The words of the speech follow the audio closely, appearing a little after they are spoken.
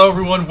Hello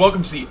everyone,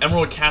 welcome to the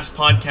Emerald Cast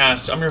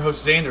Podcast. I'm your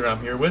host Zander,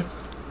 I'm here with...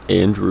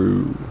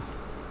 Andrew.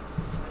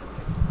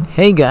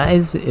 Hey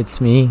guys, it's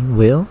me,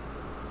 Will.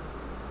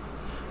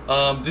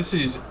 This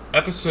is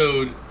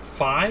episode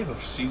 5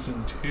 of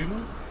season 2.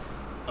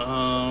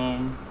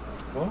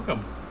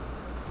 Welcome.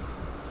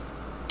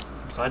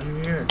 Glad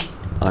you're here.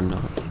 I'm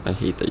not. I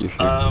hate that you're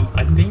here.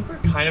 I think we're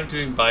kind of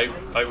doing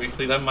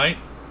bi-weekly.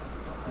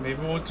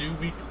 Maybe we'll do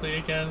weekly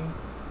again.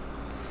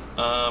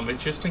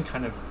 It's just been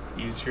kind of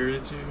easier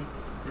to do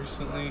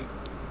recently,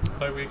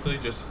 bi-weekly,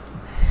 just...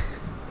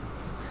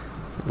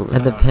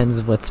 It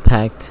depends what's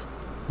packed.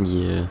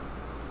 Yeah.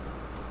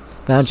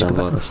 There's a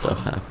lot of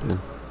stuff happening.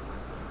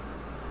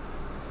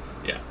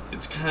 Yeah,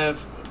 it's kind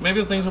of...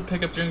 Maybe things will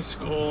pick up during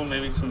school,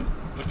 maybe some...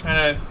 But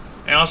kind of...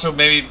 And also,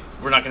 maybe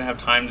we're not going to have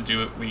time to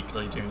do it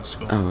weekly during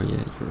school. Oh,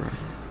 yeah, you're right.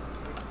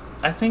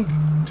 I think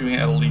doing it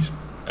at least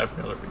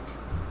every other week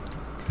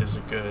is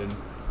a good...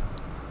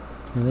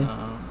 Really?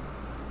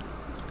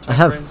 I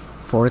have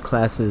 4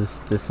 classes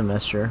this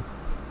semester.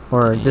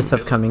 Or this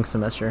upcoming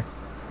semester.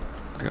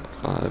 I got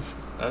 5.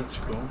 That's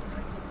cool.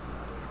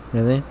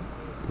 Really?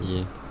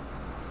 Yeah.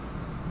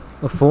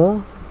 A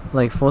full?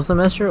 Like full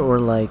semester or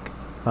like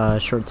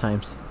short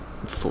times?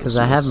 Because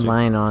I have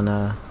mine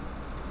on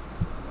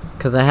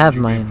because I have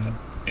mine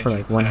for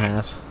like one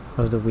half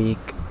of the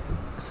week.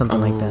 Something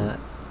like that.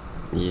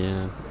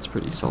 Yeah, it's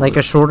pretty solid. Like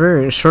a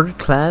shorter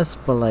class,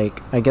 but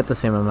like I get the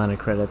same amount of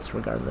credits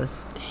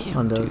regardless. Damn,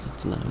 on those. Dude,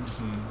 that's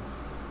nice.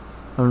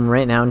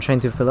 Right now I'm trying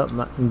to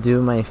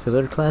do my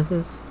filler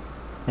classes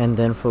and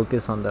then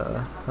focus on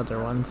the other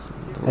ones.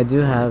 I do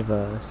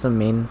have some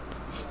main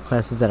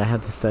classes that I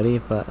have to study,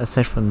 but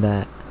aside from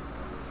that,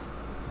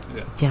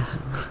 yeah.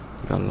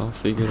 Got it all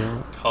figured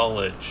out.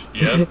 College,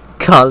 yep.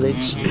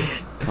 College.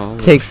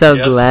 College. Takes out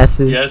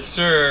glasses. Yes,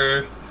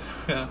 sir.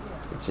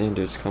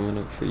 Xander's coming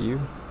up for you.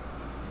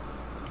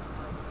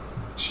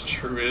 It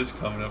sure is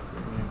coming up for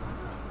me.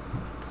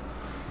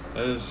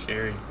 That is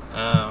scary.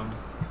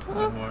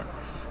 One more.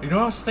 You know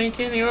what I was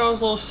thinking? You know, I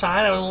was a little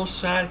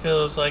sad because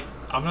I was like,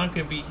 I'm not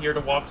going to be here to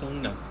walk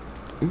Luna.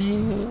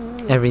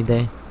 Man. Every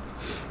day.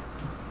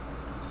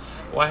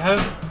 Well,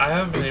 I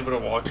haven't been able to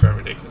walk her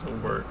every day because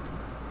of work,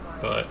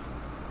 but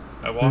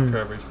I walk her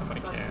every time I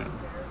can.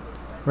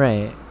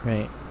 Right.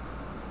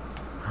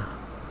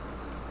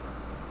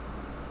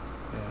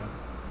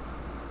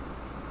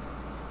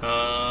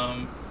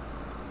 Yeah.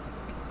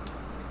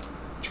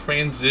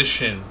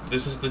 Transition.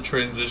 This is the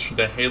transition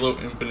to Halo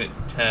Infinite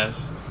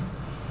test.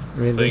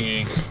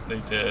 Really? Thingy they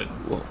did.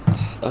 Well,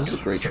 that was a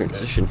great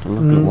transition. I'm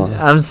not gonna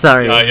lie. I'm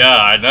sorry. Yeah,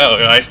 I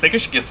know. I think I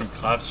should get some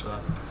claps for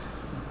that.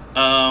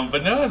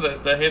 But no,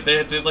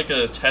 they did like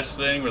a test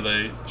thing where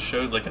they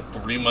showed like a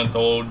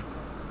 3-month-old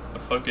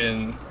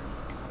fucking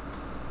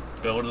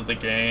build of the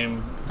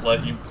game,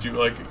 let you do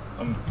like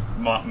a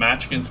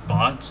match against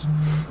bots.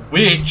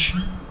 Will,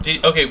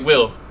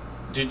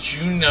 did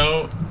you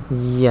know?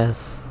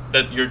 Yes.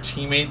 That your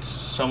teammates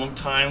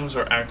sometimes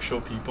are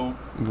actual people?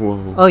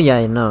 Whoa. Oh yeah,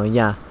 I know.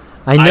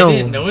 I know. I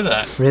didn't know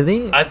that.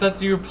 Really? I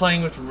thought you were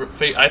playing with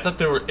I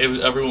thought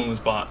everyone was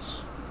bots.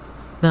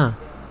 No.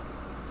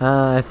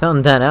 I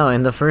found that out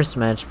in the first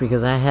match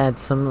because I had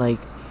some like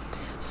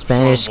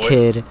Spanish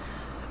kid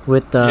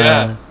with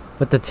the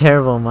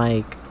terrible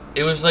mic.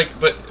 It was like,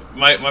 but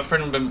my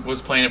friend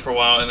was playing it for a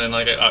while, and then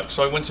like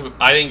so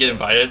I didn't get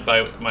invited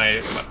by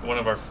one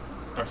of our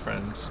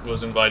friends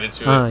was invited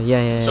to it. Oh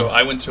yeah. So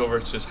I went over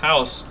to his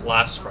house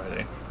last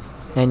Friday.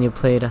 And you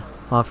played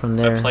off from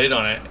there. I played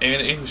on it,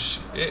 and it was.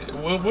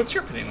 What's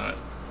your opinion on it?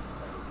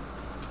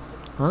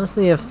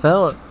 Honestly, it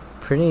felt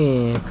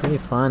pretty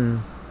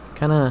fun.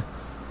 Kind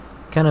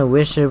of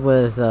wish it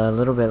was a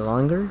little bit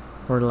longer,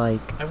 or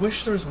like. I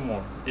wish there was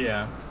more.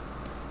 Yeah.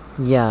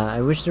 Yeah, I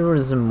wish there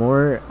was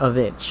more of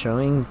it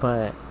showing,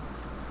 but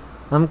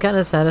I'm kind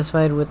of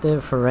satisfied with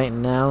it for right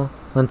now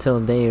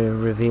until they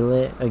reveal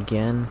it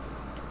again,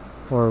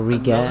 or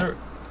Yeah.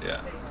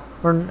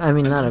 Or I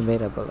mean, not a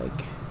beta, but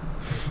like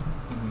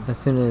as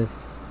soon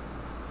as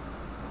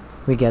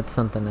we get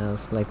something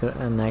else, like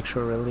an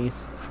actual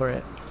release for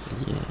it.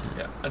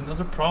 Yeah.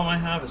 Another problem I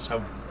have is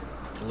how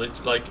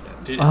glitch. Like,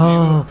 did you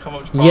come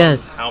up with problems?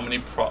 Yes. How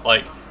many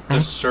the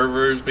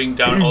servers being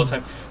down all the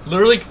time?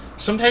 Literally,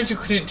 sometimes you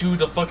couldn't do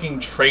the fucking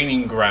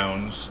training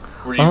grounds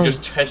where you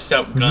just test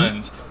out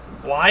guns.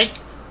 Why?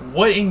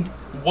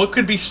 What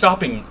could be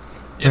stopping?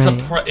 It's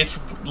it's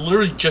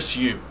literally just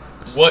you.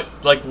 What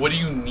do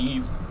you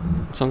need?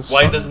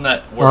 Why doesn't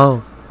that work?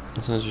 Oh.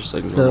 It sounds just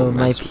like so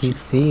my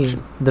PC,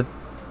 the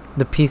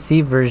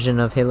PC version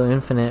of Halo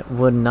Infinite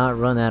would not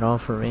run at all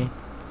for me.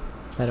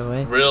 By the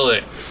way.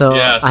 Really? So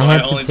I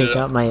had to take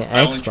out my Xbox.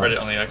 I only tried it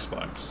on the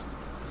Xbox.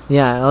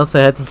 Yeah, I also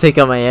had to take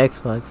out my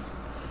Xbox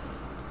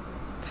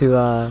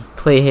to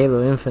play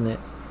Halo Infinite.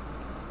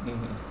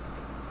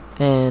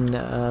 And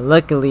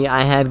luckily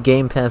I had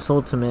Game Pass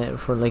Ultimate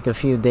for like a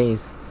few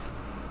days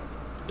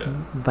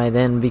by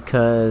then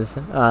because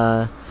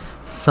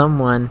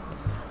someone,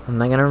 I'm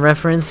not gonna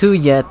reference who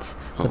yet,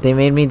 but they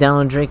made me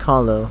download Drake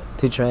Hollow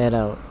to try it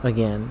out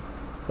again.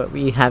 But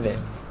we have it.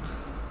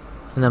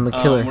 And I'm a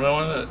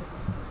killer.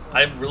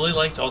 I really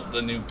liked all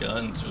the new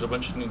guns. There's a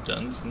bunch of new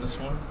guns in this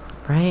one.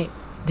 Right?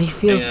 They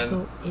feel And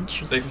so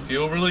interesting. They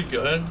feel really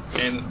good.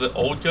 And the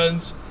old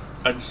guns,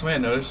 something I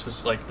noticed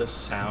was like the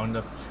sound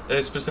of,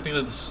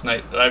 specifically the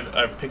sniper.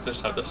 I picked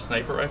this out, the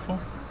sniper rifle.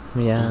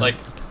 Yeah. Like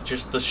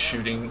just the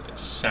shooting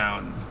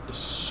sound is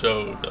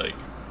so like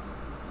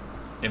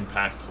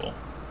impactful.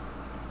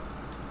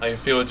 I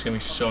feel it's gonna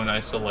be so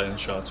nice to land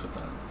shots with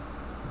that.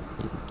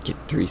 Get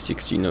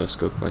 360 no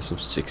scope by some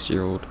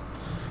 6-year-old,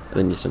 and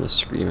then he's gonna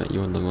scream at you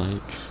on the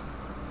mic.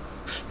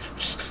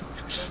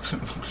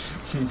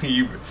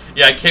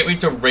 Yeah, I can't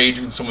wait to rage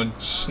when someone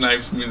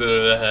snipes me to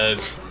the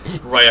head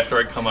right after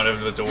I come out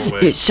of the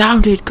doorway. It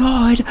sounded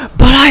good,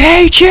 but I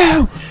hate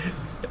you!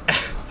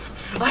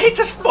 I hate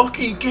this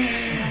fucking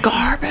game!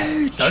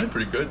 Garbage! It sounded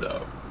pretty good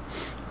though.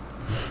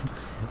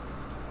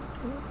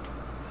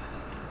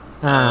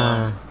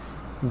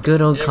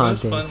 Good old yeah,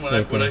 content. It was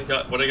fun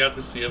what I got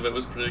to see of it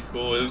was pretty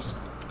cool. It was,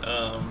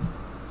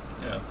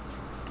 yeah.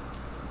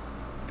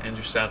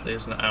 Andrew sadly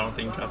isn't. I don't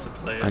think got to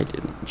play it. I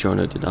didn't.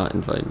 Jonah did not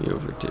invite me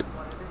over to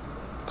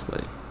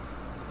play.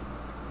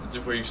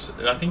 Were you?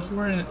 I think you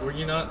weren't. Were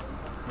you not?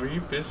 Were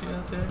you busy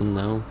that day?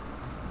 No.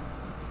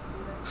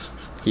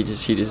 He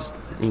just, you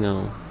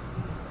know,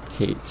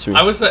 hates me.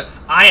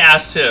 I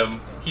asked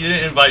him. He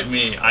didn't invite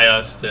me. I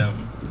asked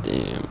him.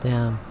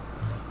 Damn.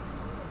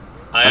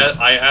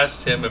 I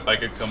asked him if I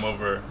could come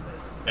over,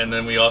 and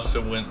then we also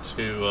went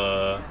to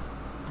a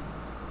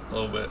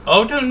little bit.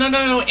 Oh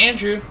no,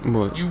 Andrew.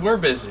 What? You were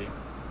busy.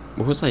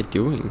 What was I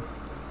doing?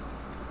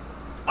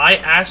 I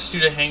asked you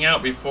to hang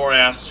out before I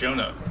asked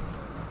Jonah.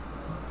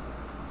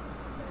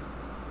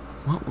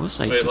 What was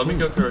I doing? Wait, let me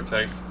go through our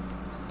text.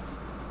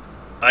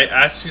 I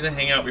asked you to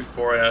hang out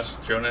before I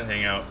asked Jonah to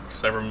hang out,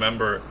 because I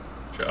remember,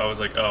 I was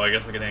like, oh, I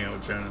guess I can hang out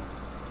with Jonah.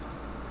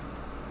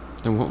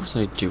 Then what was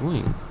I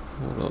doing?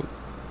 Hold up.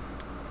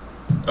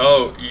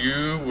 Oh,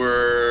 you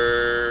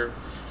were...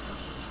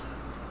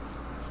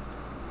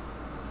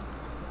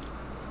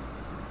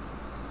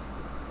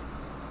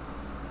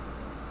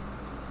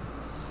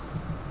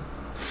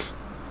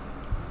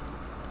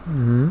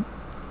 Mm-hmm.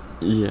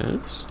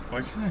 Yes?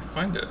 Why can't I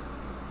find it?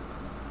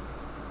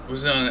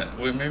 Was it on...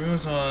 Wait, maybe it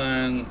was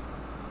on...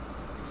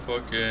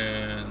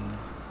 Fucking...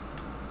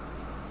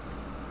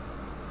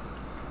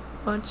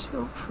 What's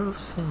your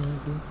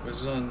profile?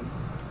 Was it on...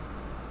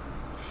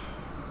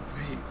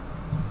 Wait...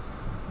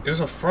 It was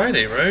a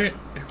Friday, right?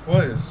 It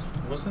was.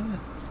 Wasn't it?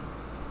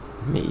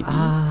 Maybe.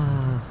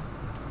 I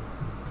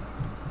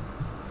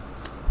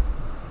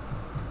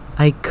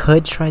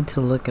could try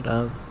to look it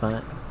up,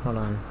 but... Hold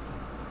on.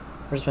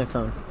 Where's my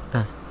phone?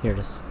 Here it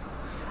is.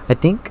 I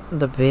think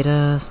the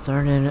beta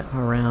started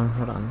around...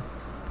 Hold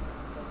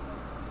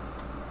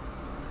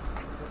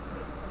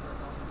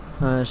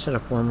on. Shut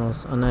up,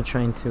 Wormholes. I'm not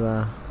trying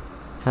to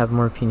have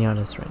more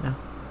pinatas right now.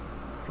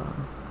 Hold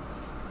on.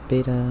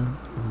 Beta...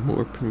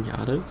 More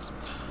pinatas?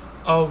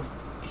 Oh,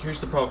 here's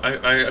the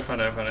problem. I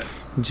found it.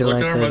 July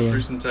Look at our 30. most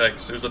recent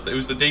text. It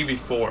was the day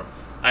before.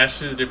 I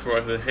asked you the day before.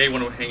 I said, hey,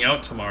 want to hang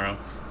out tomorrow?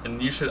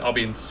 And you said, I'll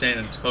be in San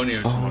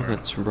Antonio tomorrow. Oh,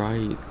 that's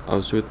right. I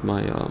was with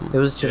my, It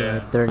was July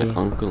 30. my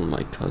uncle and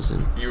my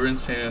cousin. You were in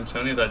San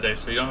Antonio that day,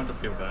 so you don't have to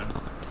feel bad.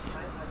 Oh,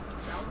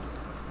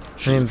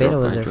 I mean, Beta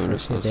was there there for a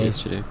few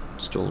days. yesterday,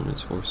 stolen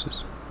his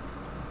horses.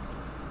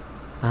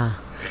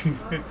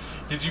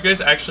 Did you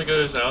guys actually go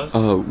to his house?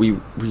 We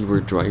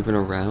were driving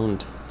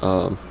around,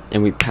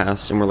 and we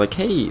passed, and we're like,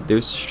 hey,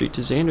 there's the street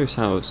to Xander's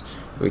house.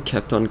 And we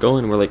kept on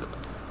going, and we're like,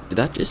 did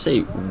that just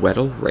say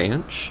Weddle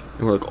Ranch?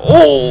 And we're like,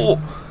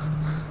 oh!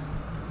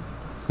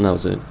 And that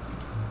was it.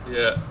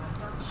 Yeah.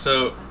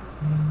 So,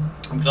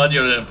 I'm glad you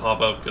didn't pop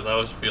up, because I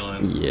was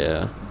feeling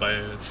Yeah.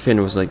 bad.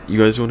 Finn was like, you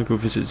guys want to go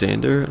visit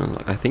Xander? And I'm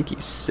like, I think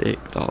he's sick,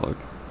 dog.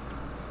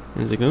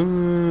 And he's like,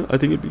 I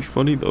think it'd be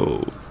funny,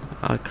 though.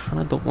 I kind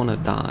of don't want to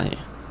die.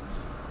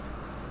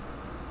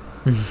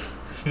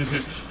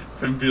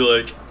 And be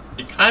like,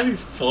 it kind of be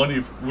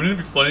funny. Wouldn't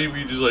it be funny if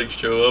we just like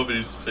show up and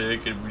he's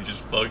sick and we just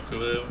fucked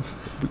with him?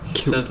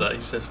 He says that.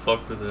 He says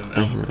fuck with him.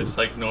 And it's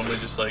like normally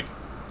just like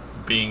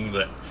being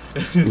there.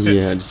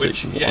 Yeah, just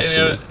Which, like yeah,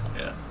 watching it.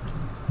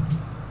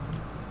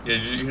 Yeah,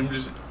 him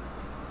just.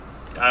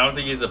 I don't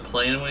think he has a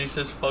plan when he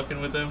says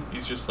fucking with him.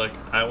 He's just like,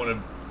 I want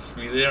to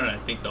be there, and I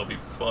think that'll be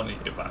funny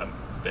if I'm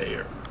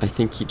there. I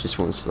think he just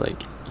wants to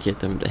like get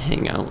them to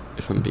hang out.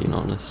 If I'm being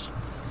honest,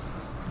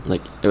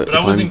 like. But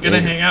I wasn't gonna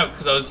hang out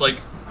because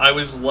I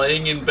was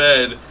laying in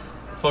bed,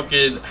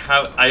 fucking.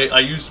 I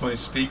used my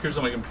speakers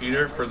on my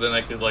computer for then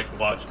I could like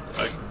watch.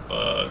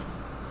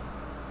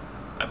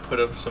 I put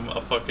up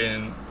a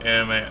fucking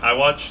anime. I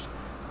watched.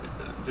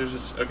 There's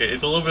this. Okay,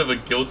 it's a little bit of a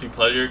guilty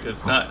pleasure because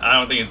it's not. I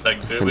don't think it's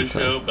that good of a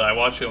show, but I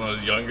watched it when I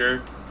was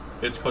younger.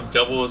 It's called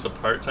Devil is a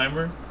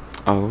Part-Timer.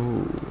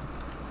 Oh.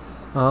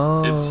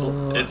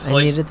 Oh. It's I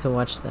like, needed to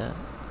watch that.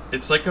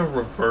 It's like a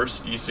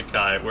reverse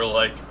isekai where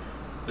like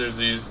there's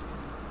these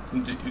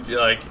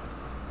like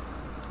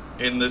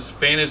in this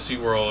fantasy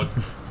world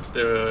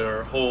there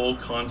are whole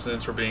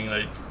continents are being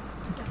like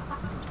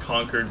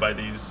conquered by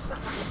these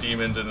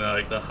demons, and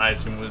like the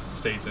highest human was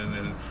Satan,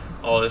 and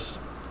all this.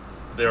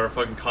 They were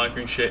fucking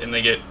conquering shit, and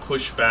they get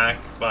pushed back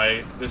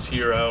by this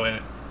hero,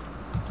 and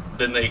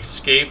then they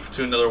escape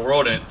to another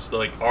world, and it's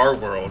like our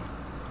world,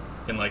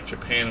 in like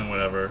Japan and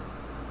whatever.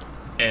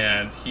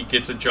 And he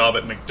gets a job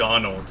at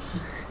McDonald's,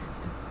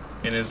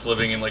 and is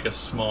living in like a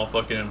small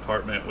fucking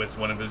apartment with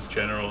one of his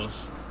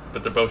generals,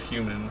 but they're both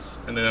humans,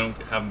 and they don't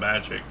have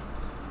magic,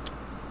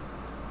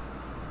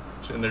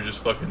 and they're just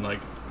fucking like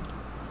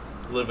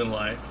living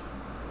life.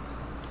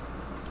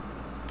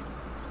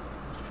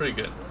 It's pretty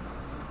good.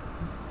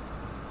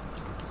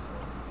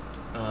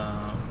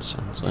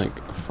 Sounds like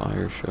a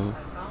fire show.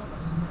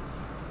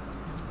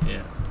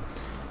 Yeah.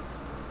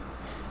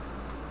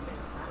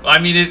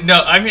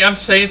 I'm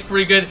saying it's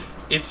pretty good.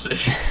 It's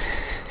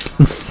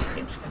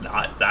it's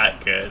not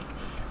that good.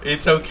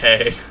 It's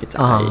okay. It's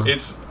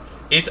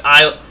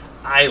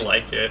I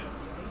like it.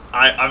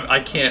 I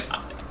can't.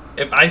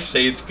 If I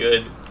say it's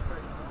good,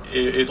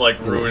 it like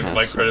ruins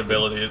my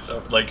credibility. It's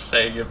like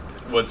saying if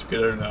what's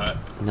good or not.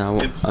 Now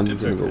I'm gonna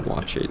okay. go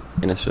watch it,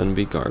 and it's gonna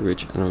be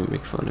garbage, and I'm gonna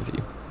make fun of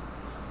you.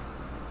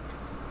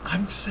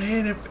 I'm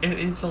saying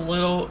it's a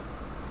little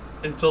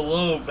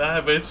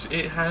bad, but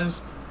it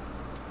has.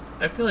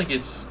 I feel like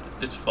it's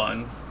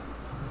fun.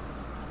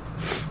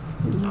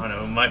 I don't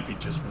know. It might be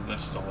just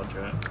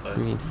nostalgia, but I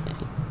mean, hey,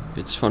 if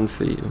it's fun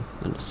for you,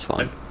 then it's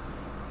fun.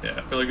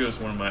 I feel like it was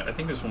one of my. I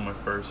think it was one of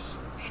my first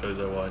shows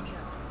I watched.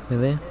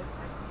 Really?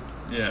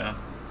 Yeah.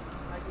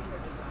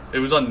 It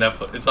was on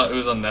Netflix. It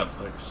was on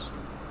Netflix.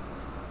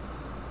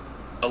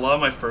 A lot of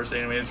my first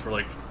animes were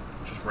like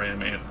just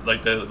random,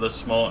 like the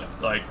small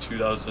like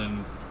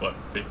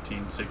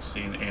 2015,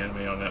 16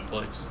 anime on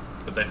Netflix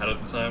that they had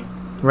at the time.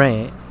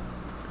 Right.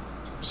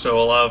 So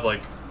a lot of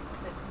like,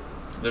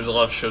 there's a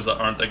lot of shows that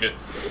aren't that good.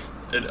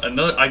 I'm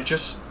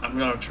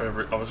gonna try.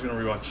 I was gonna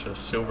rewatch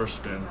Silver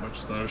Spoon, which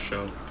is another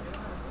show.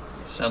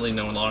 Sadly,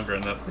 no longer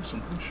on Netflix.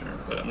 I'm pretty sure,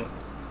 but I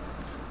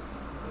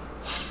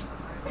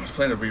was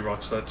planning to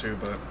rewatch that too,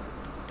 but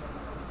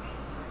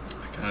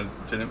I kind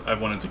of didn't. I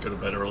wanted to go to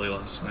bed early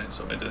last night,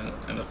 so I didn't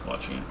end up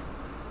watching it.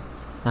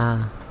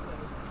 That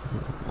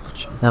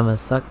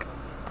must suck.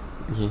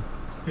 Yeah.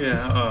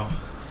 Yeah. Oh,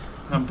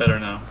 I'm better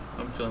now.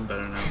 I'm feeling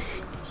better now,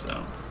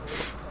 so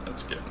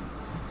that's good.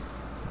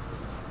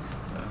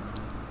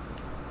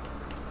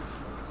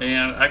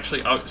 And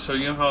actually, so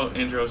you know how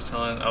Andrew was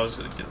telling I was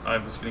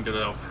gonna go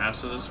to El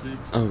Paso this week.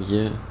 Oh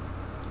yeah.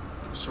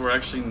 So we're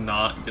actually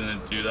not gonna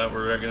do that.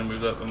 We're gonna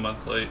move that a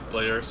month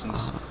later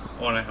since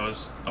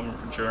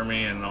I'm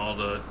Jeremy and all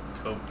the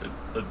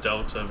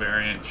Delta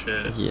variant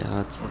shit. Yeah,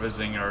 that's. We're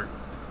visiting our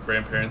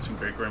grandparents and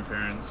great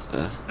grandparents,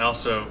 and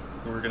also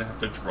we're gonna have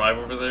to drive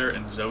over there.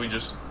 And Zoe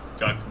just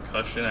got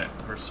concussion at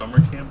her summer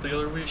camp the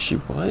other week. She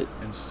what?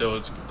 And still,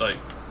 it's like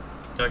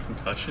got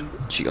concussion.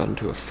 She got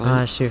into a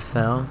fight. She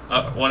fell.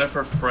 One of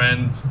her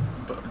friends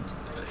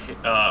hit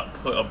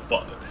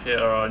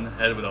her on the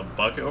head with a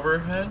bucket over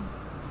her head.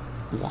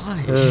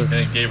 Why? And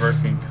it gave her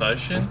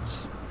concussion.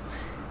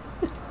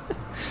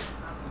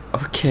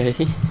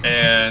 Okay.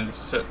 And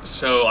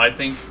so I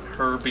think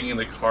her being in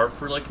the car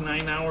for like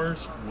 9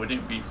 hours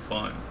wouldn't be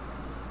fun.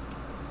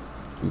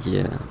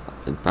 Yeah,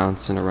 and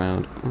bouncing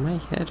around. My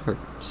head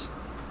hurts.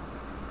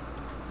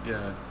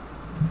 Yeah.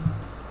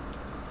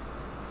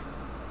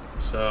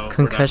 So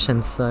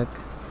Concussions suck.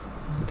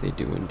 They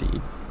do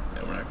indeed.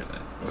 Yeah, we're not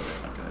gonna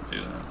do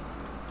that.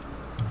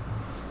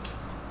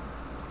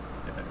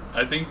 Yeah,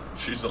 I think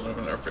she's the only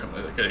one in our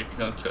family that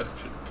got a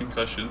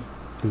concussion.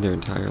 In their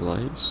entire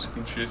lives. I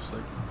think she's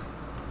like.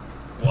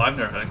 Well, I've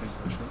never had a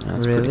concussion.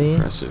 That's Really? pretty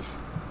impressive.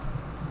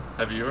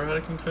 Have you ever had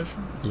a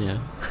concussion? Yeah.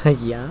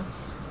 Yeah.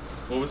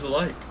 What was it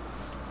like?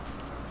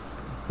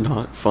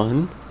 Not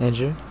fun.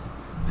 Andrew?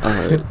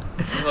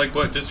 Like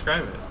what?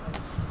 Describe it.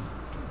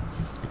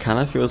 It kind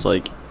of feels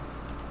like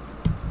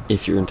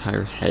if your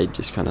entire head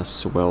just kind of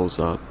swells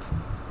up.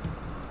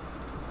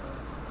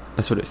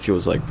 That's what it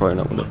feels like. Probably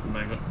not what it...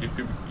 If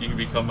you can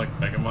become like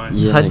Mega Mind.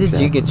 Yeah, How did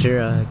exactly. you get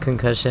your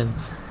concussion?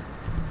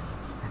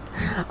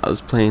 I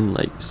was playing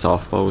like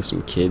softball with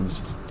some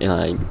kids, and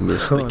I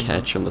missed Oh, the no.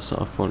 catch on the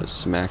softball, and it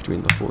smacked me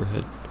in the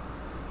forehead.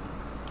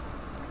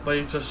 But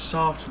it's a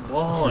soft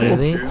ball,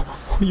 Really? Andrew.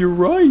 Oh, you're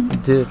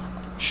right. Dude,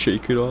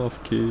 Shake it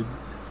off, kid.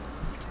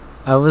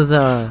 I was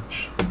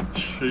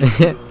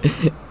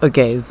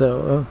okay,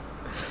 so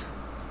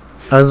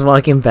I was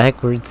walking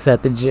backwards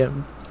at the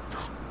gym.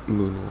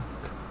 Moonwalk.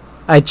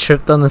 I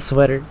tripped on the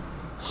sweater.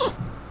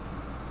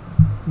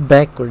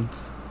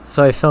 Backwards.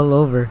 So I fell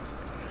over.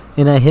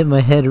 And I hit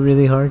my head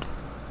really hard.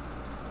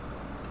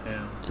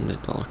 Yeah. And the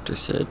doctor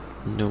said,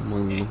 no more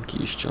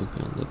monkeys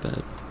jumping on the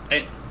bed.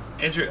 Hey,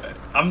 Andrew,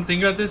 I'm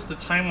thinking about this. The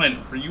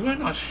timeline. Were you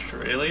in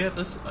Australia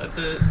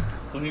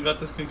when you got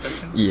this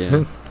concussion?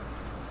 Yeah.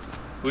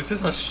 Was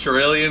this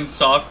Australian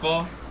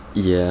softball?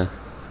 Yeah.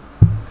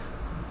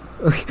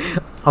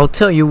 I'll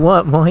tell you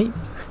what, mate.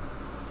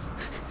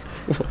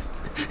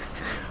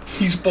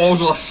 These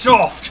balls are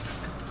soft.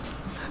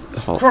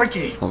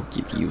 Crikey. I'll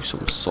give you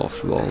some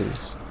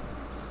softballs.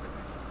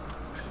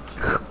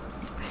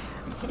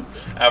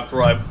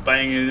 after I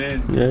bang it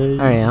in. Yay.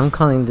 Alright, I'm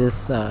calling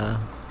this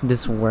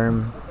this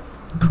worm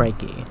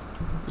Crikey.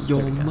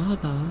 Your There we go.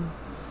 mother.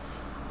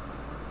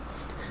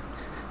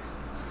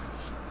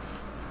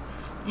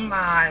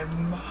 My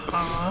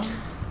mom.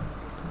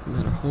 You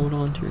better hold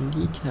on to your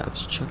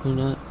kneecaps, chuckle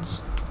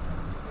nuts.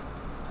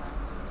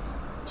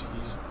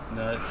 Cheese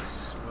nuts.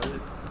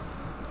 What?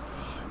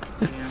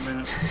 Damn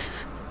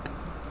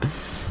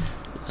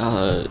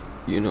it.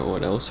 You know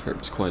what else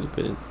hurts quite a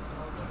bit?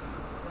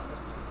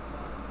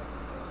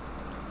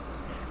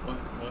 What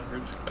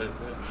hurts quite a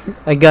bit?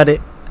 I got it.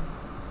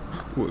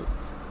 What?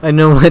 I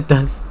know what it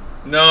does.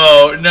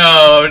 No.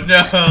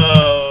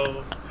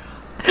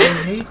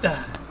 I hate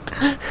that.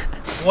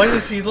 Why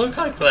does he look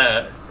like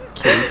that?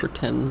 Can you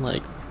pretend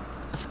like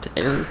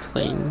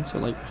airplanes or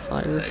like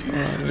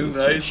fireflies? He's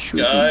a or nice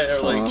shooting guy or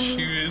stars? like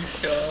shooting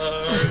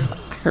stars.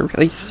 I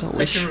really just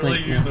wish can really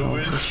right use a now.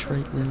 wish. Wish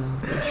right now.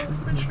 Wish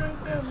right Wish now.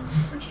 right now.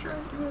 Wish right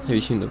now. Have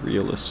you seen the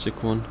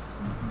realistic one?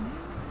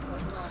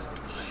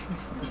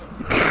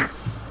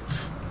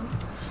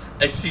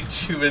 I see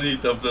too many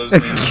of those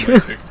memes on my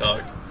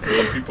TikTok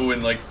of people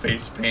in like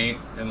face paint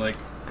and like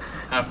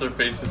half their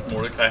face is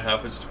Mordecai,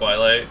 half is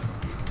Twilight.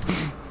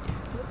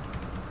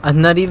 I'm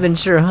not even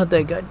sure how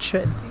that got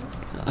trending.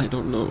 I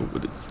don't know,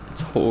 but it's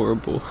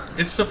horrible.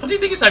 It's the funny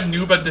thing is I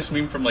knew about this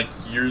meme from like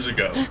years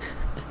ago.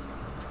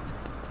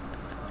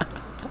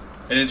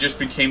 And it just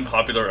became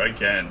popular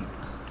again.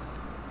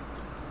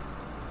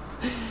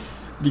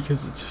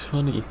 Because it's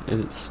funny and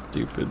it's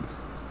stupid.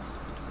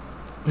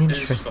 It is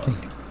Interesting.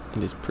 funny.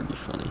 It is pretty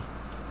funny.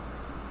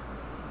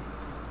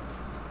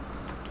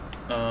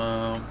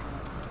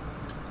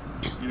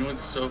 You know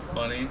what's so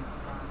funny?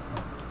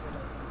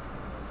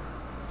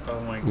 Oh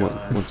my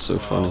god. What's so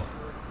funny?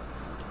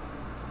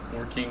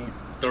 Working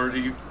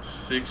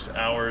 36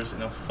 hours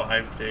in a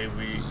 5-day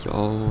week.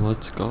 Yo,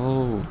 let's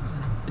go.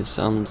 It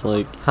sounds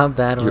like How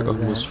bad you're was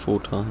almost that? full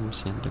time,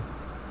 Sander.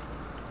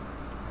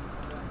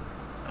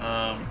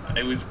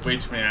 It was way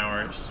too many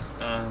hours.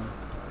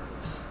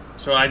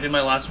 So I did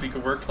my last week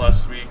of work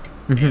last week,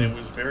 and it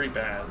was very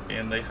bad.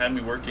 And they had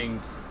me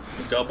working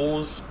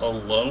doubles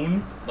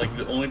alone, like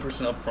the only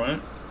person up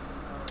front,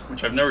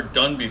 which I've never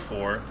done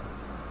before.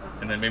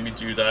 And they made me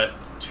do that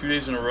 2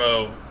 days in a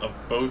row of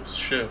both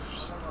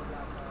shifts.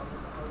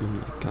 Oh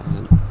my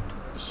god.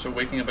 So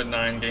waking up at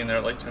 9, getting there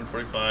at like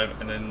 10:45,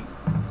 and then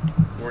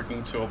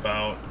working till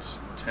about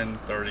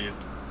 10:30,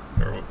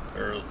 or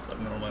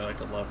normally like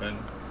 11.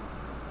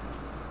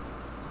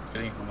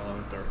 Getting home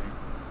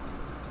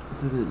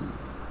 11:30. Then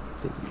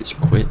you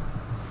just quit.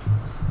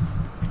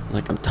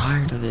 Like, I'm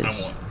tired of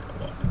this.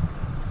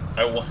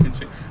 I wanted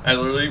to. I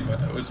literally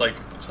was like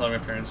telling my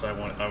parents I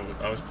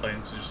was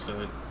planning to just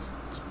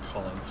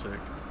call in sick.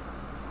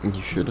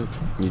 You should have.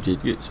 You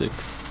did get sick.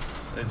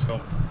 They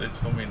told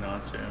me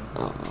not to.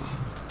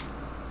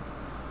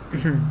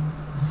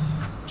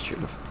 Should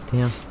have.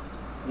 Damn.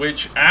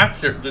 Which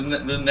after the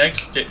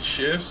next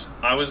shifts,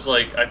 I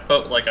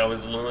felt like I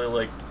was literally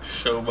like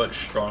so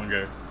much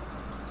stronger.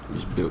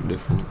 Just built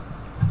different.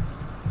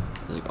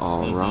 Like,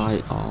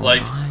 alright,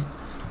 Like- alright.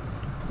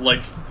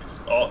 Like,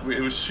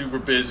 it was super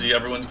busy.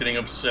 Everyone's getting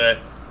upset,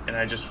 and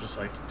I just was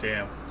like,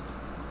 damn.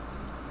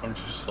 I'm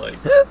just like,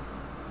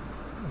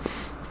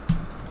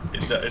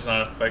 it's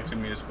not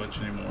affecting me as much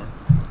anymore.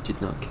 Did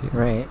not care.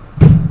 Right.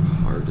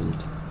 Hardened.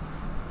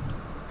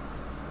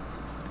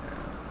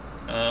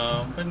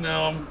 But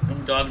no,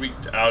 I'm glad to be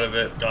out of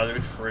it. Glad to be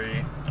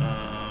free.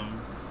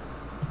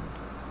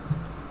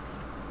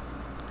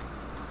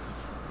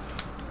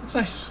 It's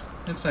nice.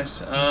 It's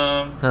nice.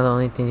 Not the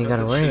only thing you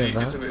gotta worry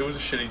about. It was a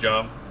shitty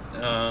job.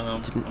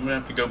 I'm gonna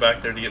have to go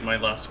back there to get my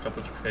last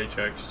couple of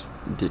paychecks.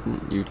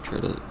 Didn't you try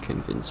to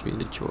convince me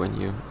to join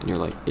you? And you're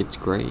like, it's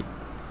great.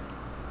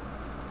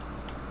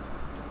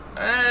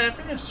 I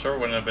think a store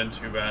wouldn't have been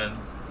too bad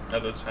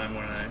at the time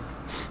when I.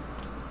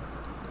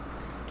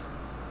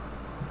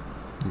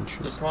 The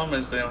Interesting. problem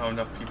is they don't have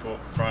enough people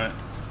up front.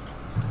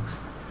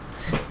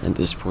 At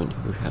this point,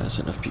 who has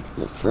enough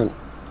people up front?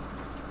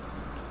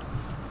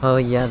 Oh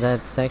yeah,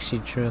 that's actually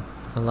true.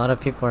 A lot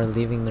of people are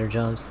leaving their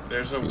jobs.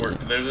 There's a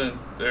Yeah.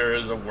 there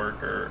is a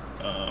worker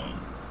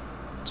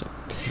It's a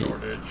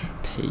shortage.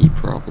 pay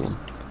problem.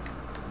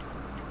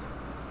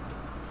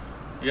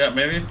 Yeah,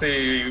 maybe if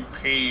they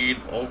paid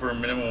over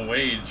minimum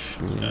wage,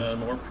 Yeah.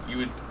 more you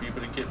would be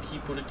able to get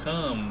people to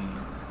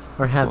come.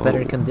 Or have better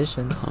Whoa,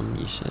 conditions. Come,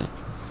 you say.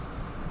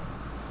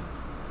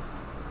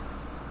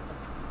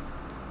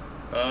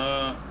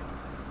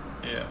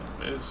 Yeah,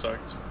 it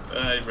sucked.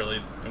 I'm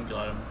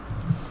glad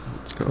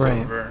Let's go. it's Right.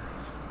 over.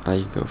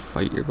 You go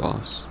fight your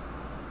boss.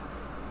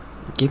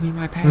 Give me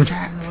my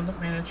paycheck. No, the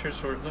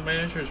managers were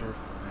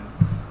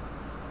fine.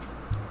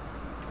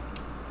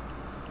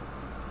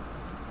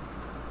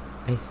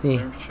 I see.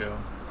 They were chill.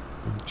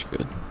 That's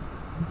good.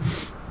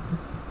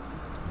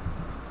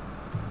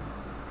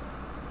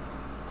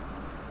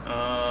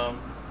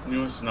 You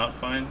know what's not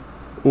fine?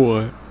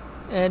 What?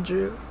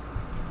 Andrew.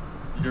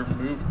 Your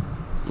move.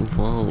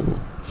 Whoa.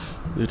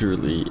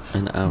 Literally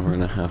an hour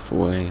and a half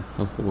away.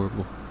 How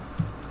horrible.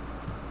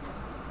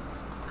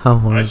 How I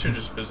horrible. should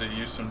just visit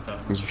you sometime.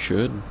 You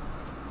should.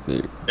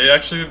 There- It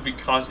actually would be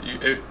cost.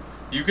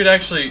 You could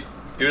actually.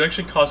 It would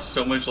actually cost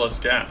so much less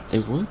gas.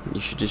 It would.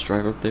 You should just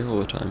drive up there all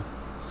the time.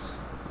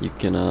 We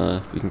can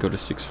go to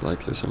Six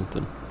Flags or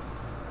something.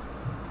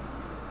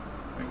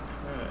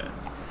 Okay.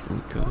 We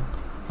could.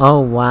 Oh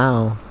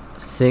wow.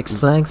 6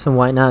 Flags, and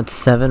why not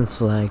 7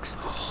 Flags?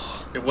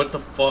 Hey, what the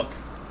fuck?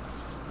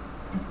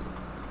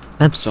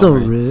 That's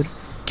Sorry. so rude.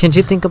 Can't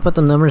you think about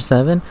the number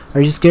 7?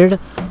 Are you scared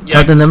Yeah,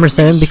 of the number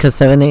 7 because- because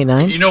 7, 8,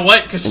 9? You know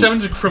what? Because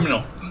 7's a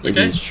criminal. Okay? It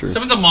is true.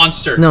 7's a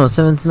monster. No,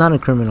 7's not a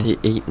criminal. The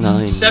 8,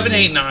 9. 7,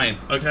 8, 9.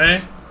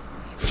 Okay.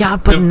 Yeah,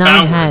 but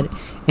 9 Devoured. had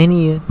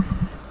any.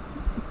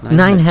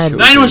 9 had-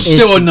 9 was It's-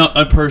 still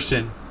a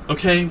person.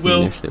 Okay.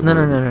 Well. No,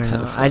 no, no, no,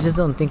 no. I just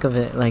don't think of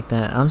it like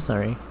that. I'm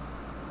sorry.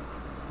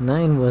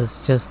 9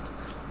 was just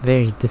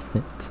very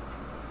distant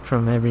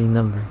from every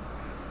number.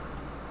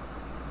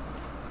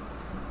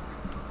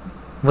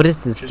 What is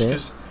this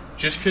bit?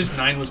 Just because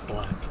 9 was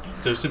black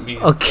doesn't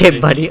mean. Okay,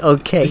 buddy.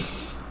 Okay.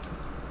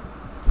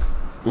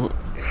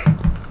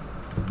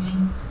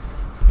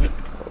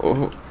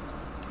 Oh.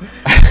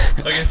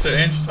 Okay, so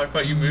Andrew, talk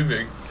about you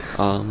moving.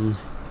 I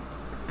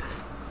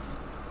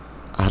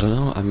don't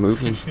know. I'm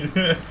moving.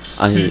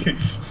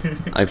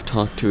 I've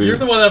talked to. You're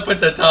the one that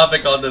put the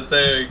topic on the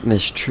thing.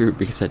 That's true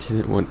because I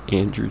didn't want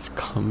Andrew's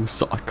cum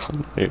sock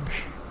on there.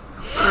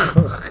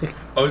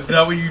 Oh, is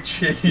that what you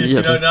changed?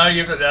 Yeah, No, that's- now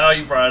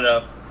you brought it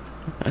up.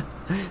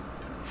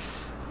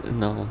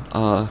 No.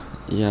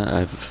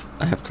 Yeah.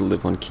 I have to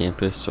live on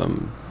campus, so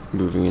I'm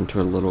moving into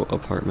a little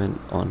apartment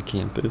on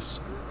campus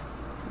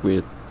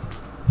with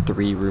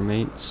 3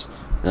 roommates,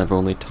 and I've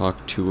only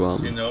talked to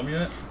Do you know him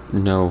yet?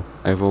 No,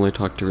 I've only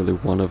talked to really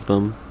one of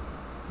them.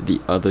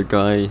 The other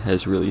guy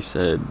has really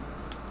said,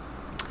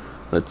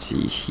 let's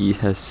see, he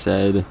has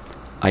said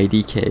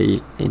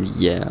IDK and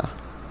yeah.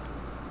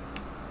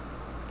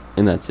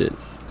 And that's it.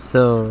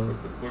 So,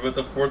 What about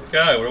the fourth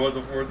guy?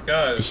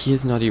 He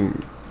is not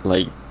even,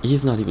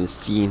 he's not even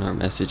seen our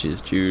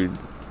messages, dude.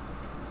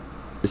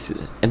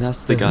 And that's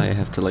the guy I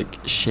have to,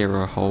 share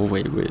a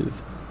hallway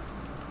with.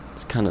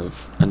 It's kind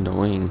of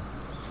annoying.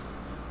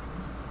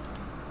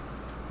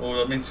 Well,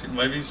 that means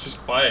maybe he's just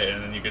quiet,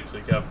 and then you get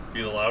to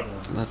be the loud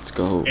one. Let's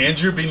go.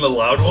 Andrew being the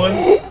loud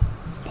one.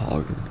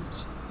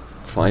 Poggers.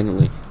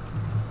 Finally.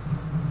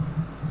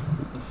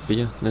 But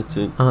yeah, that's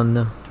it. oh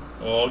no.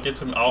 Well, I'll get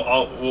to.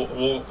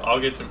 I'll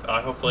get to.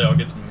 Hopefully, I'll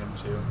get to meet him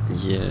too.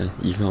 Yeah,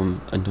 you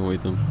come annoy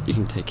them. You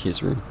can take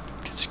his room,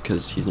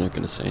 because he's not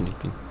going to say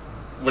anything.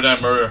 When I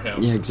murder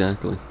him. Yeah,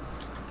 exactly.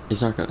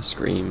 He's not going to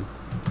scream.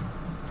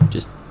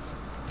 Just...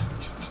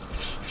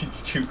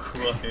 He's too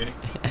quiet.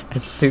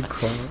 It's too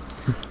quiet.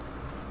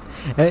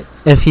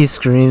 If he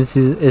screams,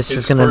 it's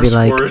just gonna be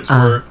like,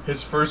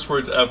 his first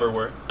words ever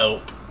were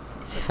help.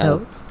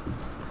 help.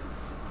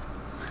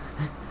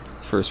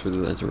 First words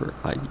as were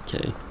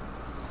IDK.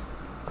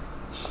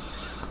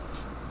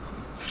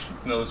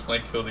 No, this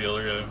might kill the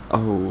other guy.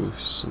 Oh,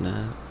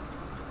 snap.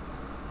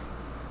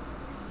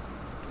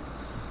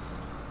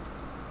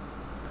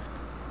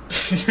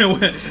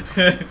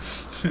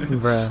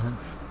 Bruh.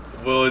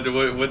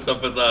 Well, what's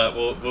up with that?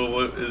 Well,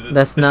 what is it?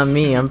 That's not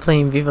me. I'm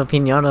playing Viva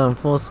Pinata on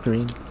full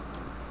screen.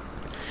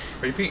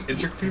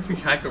 Is your PvP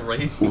hack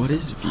right? What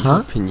is Viva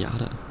Huh?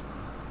 Pinata?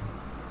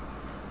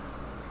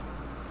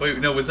 Wait,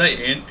 no, was that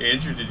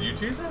Andrew? Did you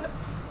do that?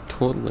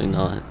 Totally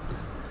not.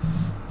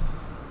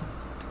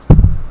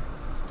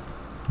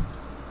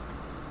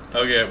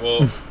 Okay,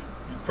 well,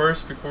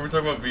 first, before we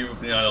talk about Viva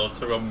Pinata, let's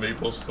talk about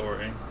Maple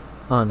Story.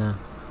 Oh no.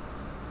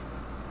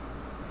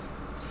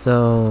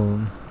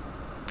 So,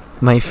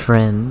 my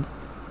friend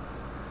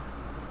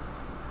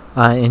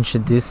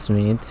introduced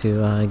me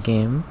to a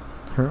game,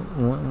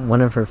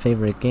 one of her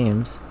favorite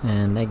games,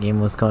 and that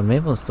game was called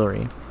Maple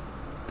Story.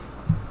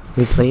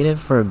 We played it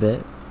for a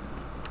bit,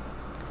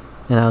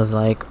 and I was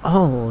like,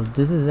 "Oh,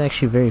 this is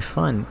actually very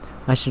fun.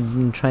 I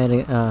should try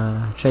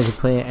to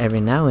play it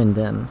every now and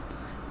then,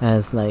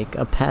 as like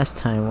a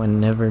pastime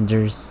whenever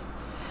there's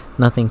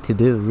nothing to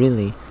do,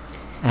 really."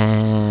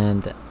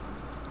 And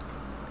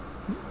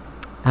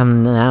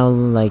I'm now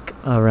like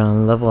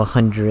around level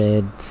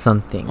 100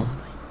 something, Oh my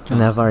god.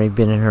 and I've already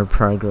been in her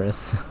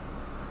progress.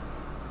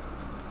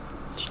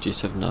 You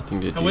just have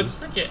nothing to do. And what's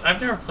the game? I've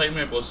never played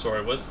Maple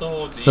Story. What's the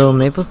whole deal? So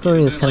Maple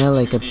Story is Isn't it kind of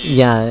like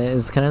 2D?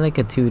 it's kind of like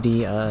a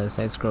 2D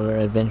side-scroller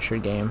adventure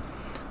game.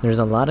 There's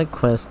a lot of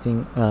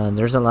questing.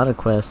 There's a lot of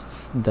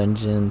quests,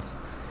 dungeons,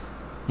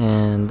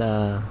 and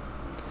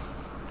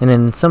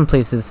in some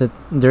places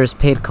there's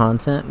paid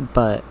content,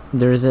 but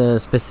there's a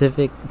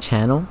specific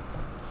channel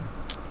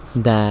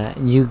that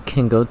you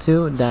can go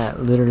to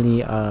that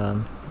literally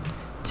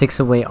takes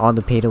away all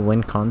the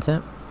pay-to-win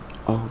content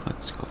Oh,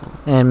 let's go.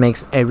 and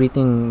makes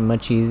everything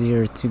much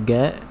easier to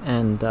get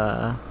and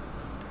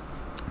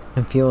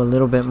feel a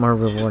little bit more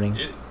rewarding.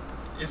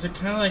 Is it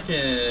kind of like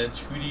a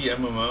 2D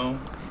MMO?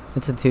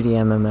 It's a 2D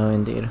MMO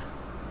indeed.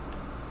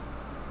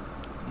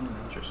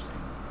 Interesting.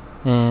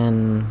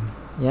 And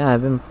yeah,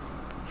 I've been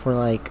for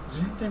like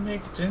Didn't they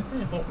make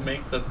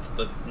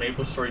the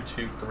Maple Story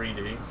 2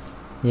 3D?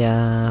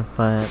 Yeah,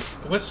 but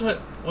What's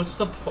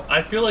the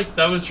I feel like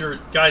that was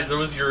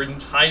your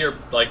entire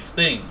like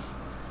thing.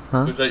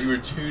 huh? Was that you were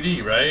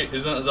 2D, right?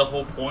 Isn't that the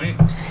whole point?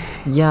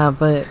 Yeah,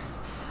 but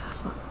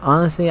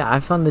honestly, I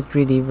found the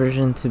 3D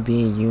version to be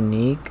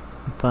unique.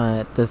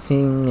 But the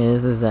thing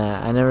is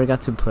that I never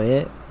got to play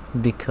it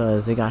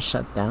because it got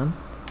shut down.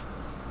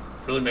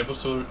 Really, Maple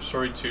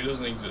Story 2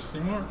 doesn't exist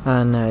anymore?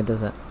 No, it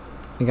doesn't.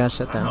 It got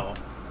shut down. Wow.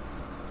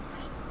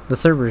 The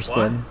servers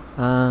Why? did.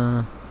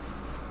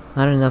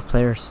 Not enough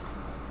players.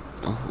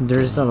 Oh,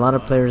 There's a damn. lot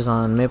of players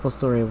on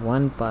MapleStory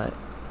 1, but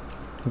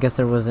I guess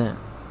there wasn't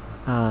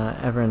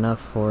ever enough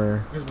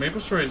for... Because Maple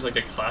Story is like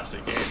a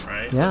classic game,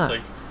 right? Yeah. It's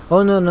like,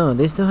 Oh, no,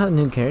 they still have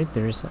new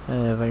characters,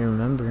 if I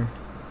remember.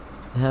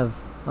 They have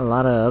a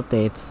lot of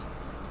updates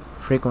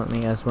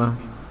frequently as well.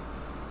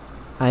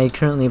 I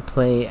currently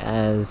play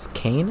as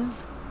Kane.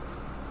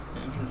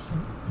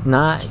 interesting.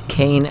 Not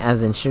Kane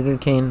as in sugar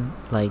cane,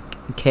 like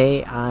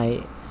Kain,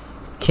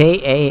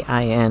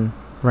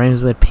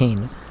 rhymes with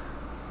pain.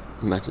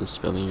 Imagine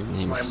spelling your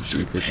name Rhymes with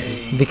stupidly.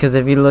 pain. Because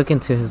if you look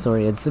into his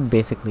story, it's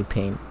basically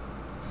pain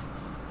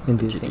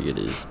inducing. It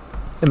is.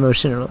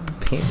 Emotional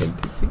pain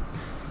inducing.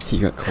 He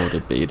got called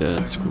a beta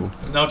at school.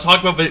 Now talk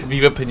about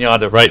Viva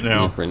Pinata right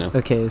now. Yeah, right now.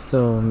 Okay,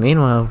 so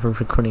meanwhile we're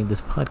recording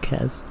this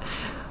podcast.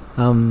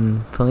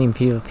 Playing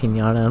Viva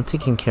Pinata. I'm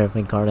taking care of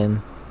my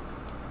garden.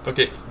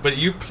 Okay, but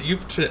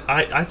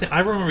I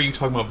remember you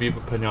talking about Viva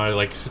Pinata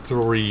like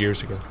 3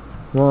 years ago.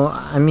 Well,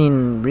 I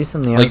mean,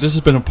 recently Like this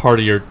has been a part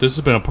of your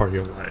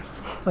life.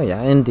 Oh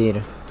yeah,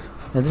 indeed.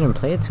 I didn't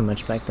play it too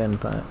much back then,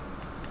 but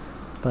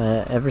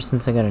ever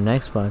since I got an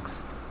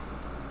Xbox,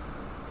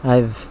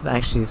 I've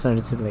actually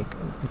started to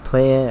like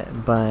play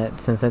it. But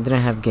since I didn't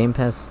have Game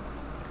Pass,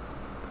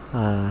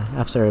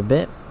 after a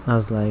bit, I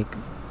was like,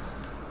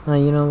 oh,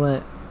 you know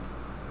what?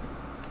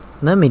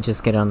 Let me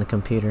just get it on the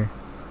computer,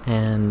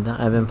 and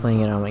I've been playing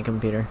it on my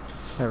computer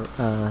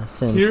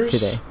since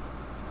today.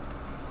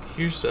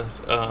 Here's the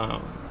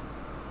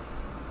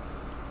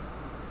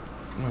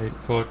wait,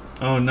 fuck.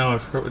 Oh no, I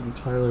forgot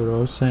entirely what I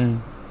was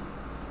saying.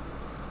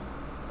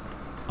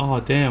 Oh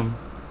damn.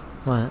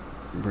 What?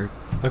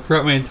 I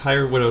forgot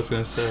what I was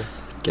gonna say.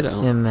 Get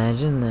out.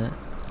 Imagine that.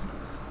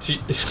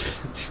 It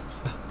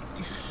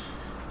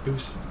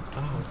was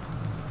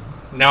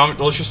now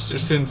let's just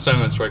sit in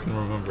silence so I can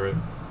remember it.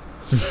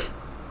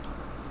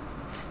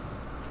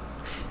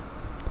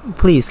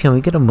 Please, can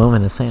we get a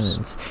moment of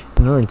silence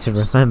in order to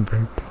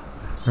remember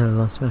our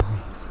lost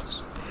memories?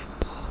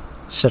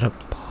 Shut up.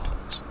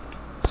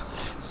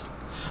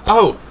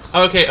 Oh,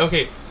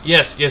 okay.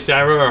 Yes, I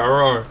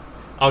remember.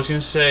 I was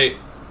gonna say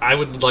I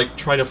would like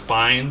try to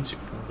find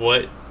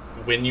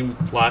when you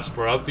last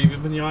brought up Viva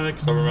Pinata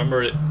because I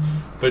remember it,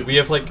 but we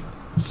have like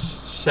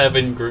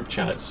 7 group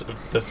chats of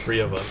the 3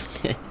 of us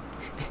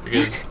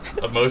because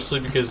mostly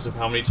because of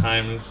how many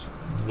times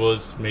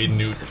was made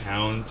new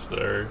accounts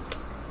or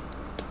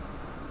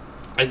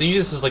I think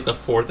this is like the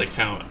 4th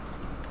account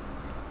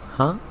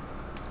Huh?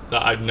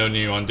 that I've known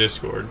you on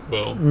Discord.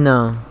 Will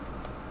No.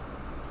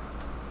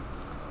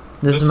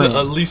 This is my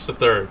at least the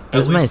 3rd.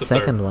 this is my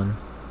second one.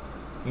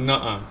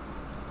 Nuh-uh.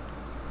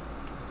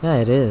 Yeah,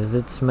 it is.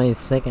 It's my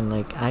second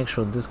like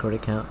actual Discord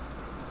account.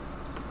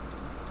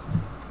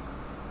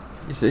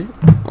 Is it?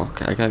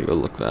 Okay, I gotta go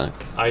look back.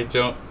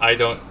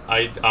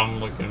 I'm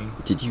looking.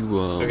 Did you,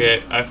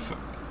 Okay,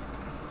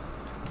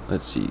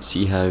 let's see. So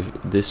you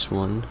have this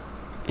one,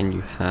 and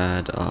you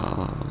had,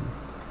 oh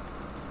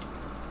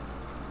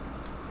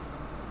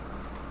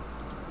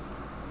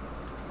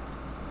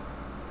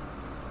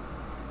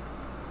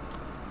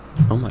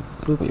my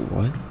god, wait,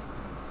 what?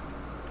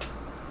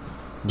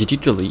 Did you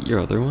delete your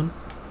other one?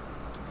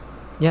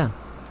 Yeah.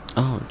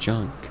 Oh,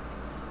 junk.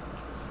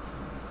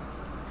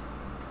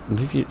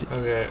 Maybe you did.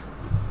 Okay.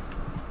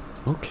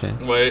 Okay.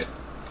 Wait,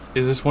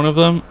 is this one of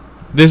them?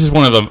 This is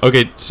one of them.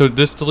 Okay, so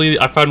this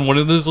I found one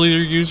of the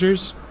deleted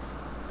users.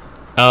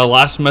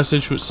 Last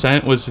message was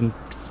sent was in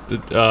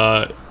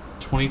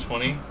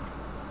 2020.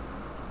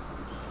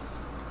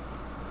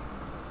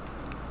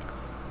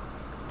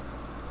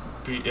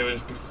 It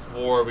was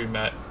before we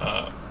met.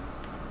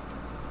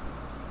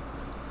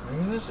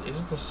 Maybe this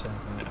is the second.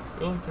 I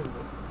feel like there.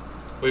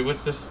 Wait,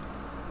 what's this?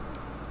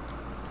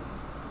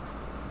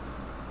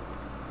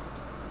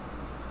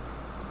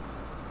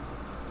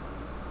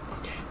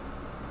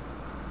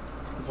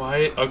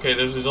 Why? Okay,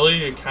 there's a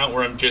deleted account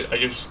where I'm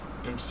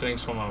sending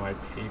someone on my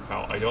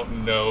PayPal. I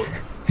don't know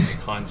the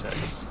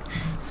context.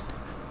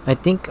 I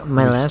think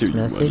my You're last student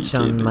money message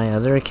on saved. my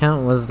other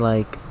account was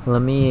like,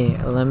 let me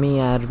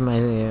add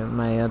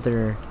my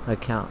other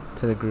account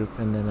to the group,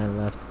 and then I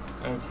left.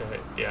 Okay,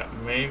 yeah,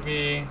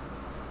 maybe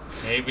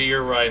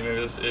you're right. Maybe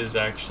this is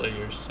actually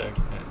your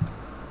second.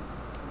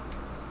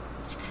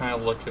 It's kind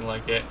of looking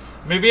like it.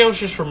 Maybe I was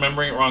just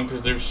remembering it wrong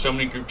because there's so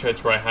many group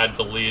chats where I had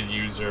deleted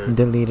user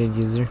Deleted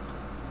user.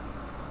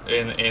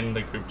 in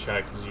the group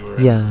chat because you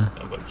were Yeah.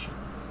 in a bunch.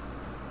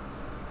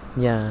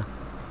 Yeah.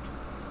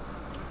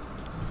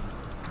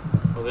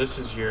 Well, this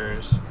is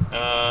yours.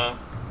 Yeah,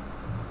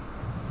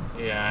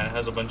 it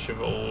has a bunch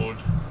of old.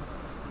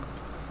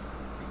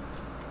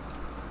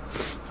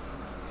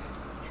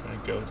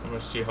 go. I'm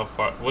gonna see how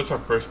far. What's our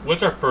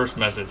first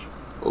message?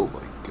 Oh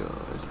my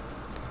god.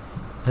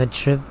 A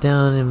trip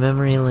down in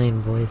memory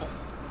lane, boys.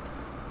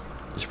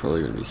 There's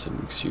probably gonna be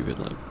something stupid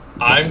like.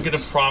 I'm gonna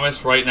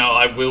promise right now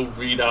I will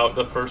read out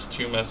the first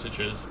 2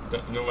 messages,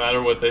 no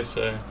matter what they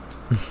say.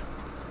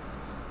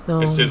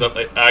 No. It says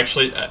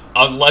actually,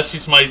 unless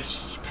it's my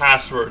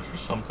password or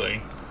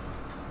something.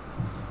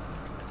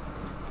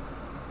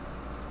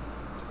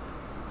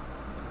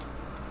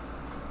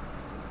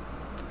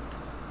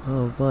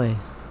 Oh boy.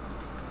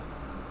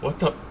 What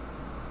the?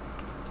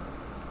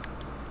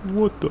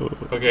 What the?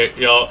 Okay,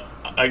 y'all,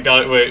 I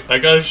got it. Wait, I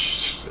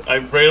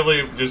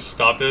randomly just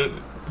stopped it.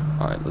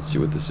 Alright, let's see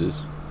what this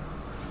is.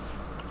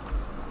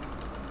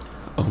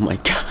 Oh my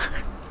god.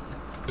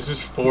 This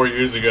is 4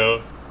 years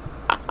ago.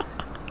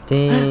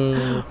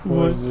 Dang,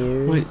 4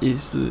 years. What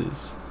is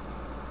this?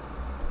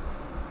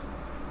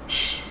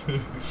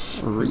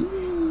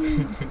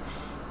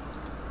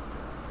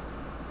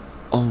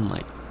 Oh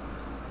my.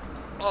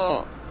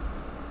 Oh.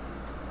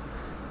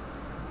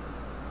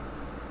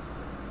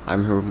 I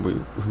remember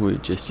when we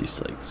just used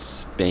to like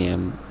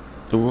spam.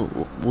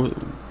 What?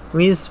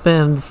 We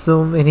spammed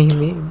so many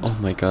memes. Oh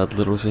my god,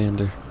 little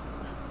Zander.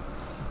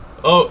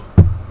 Oh.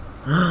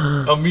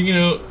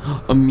 Amino.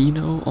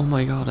 Amino? Oh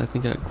my god, I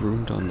think I got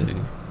groomed on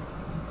there.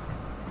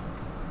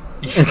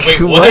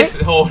 Wait, what?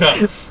 Hold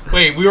up.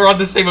 Wait, we were on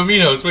the same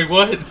aminos. Wait,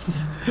 what?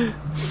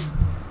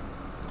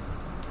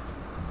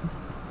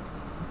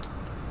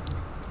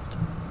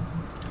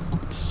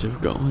 It's still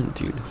going,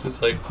 dude. This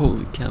is like.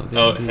 Holy cow. there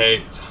Oh, it is.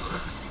 hey.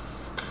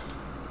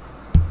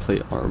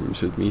 Play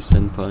arms with me,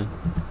 senpai.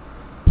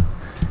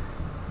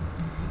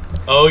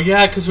 Oh,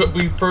 yeah, because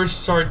we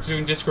first started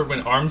doing Discord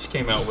when ARMS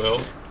came out, Will.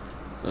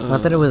 I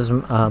thought it was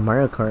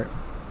Mario Kart.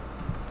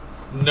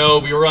 No,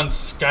 we were on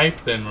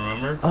Skype then,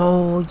 remember?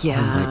 Oh yeah.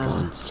 Oh my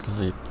god,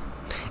 Skype.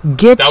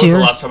 Get That was your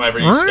the last time I ever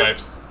used arms?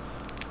 Skype.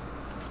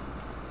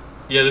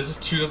 Yeah, this is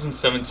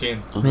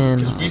 2017. Oh Man.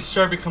 Because we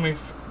started becoming.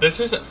 This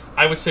is,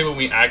 I would say, when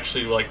we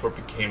actually like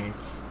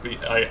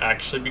I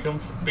actually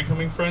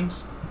becoming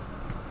friends.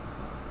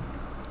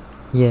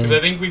 Yeah. Because I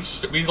think we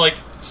like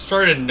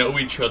started to know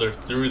each other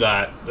through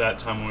that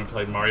time when we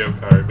played Mario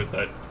Kart with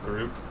that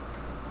group,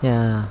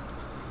 Yeah.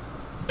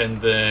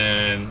 and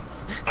then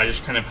I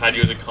just kind of had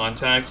you as a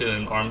contact, and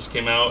then ARMS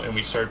came out, and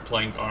we started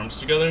playing ARMS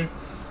together,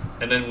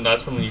 and then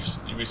that's when we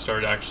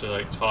started actually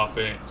like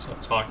talking,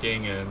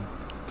 and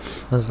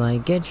I was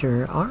like, get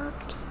your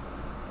arms.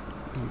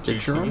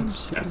 Get your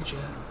arms?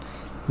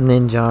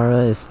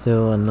 Ninjara is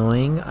still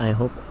annoying. I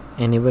hope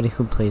anybody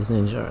who plays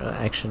Ninjara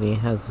actually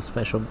has a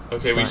special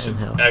Okay, we spot should in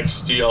hell.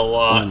 XD a Oh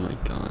lot. my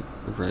god,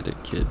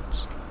 Reddit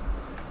kids.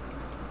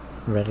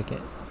 Reddit.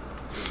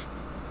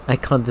 I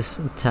call this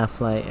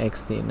Tafly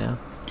XD now.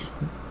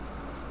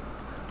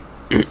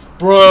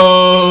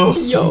 Bro!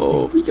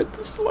 Yo, we got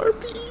the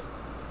Slurpee.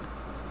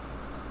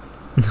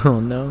 Oh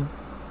no.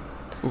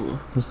 Ooh.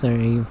 I'm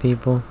sorry,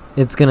 people.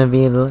 It's gonna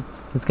be an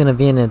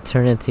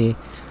eternity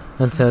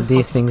until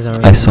these things are.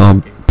 I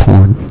saw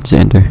porn,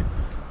 Xander.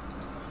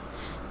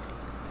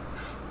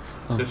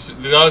 Oh.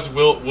 That was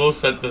Will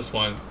sent this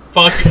one.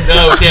 Fuck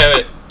no, damn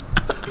it.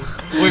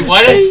 Wait,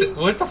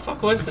 what the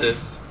fuck was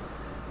this?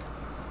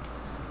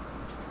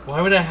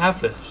 Why would I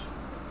have this?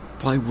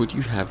 Why would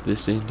you have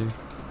this, Xander?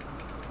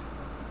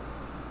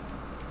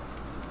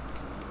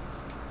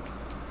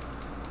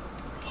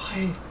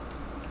 Why?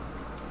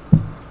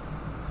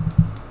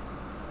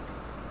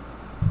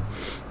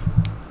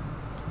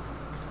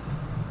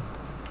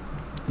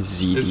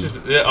 ZD. This is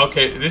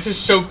okay. This is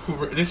so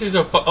cool. This is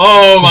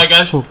oh my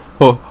gosh.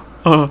 Oh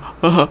no.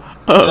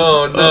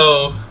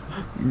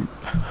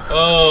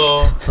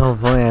 Oh. Oh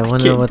boy, I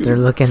wonder what they're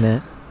looking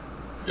at.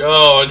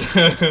 Oh.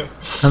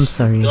 I'm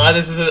sorry. Glad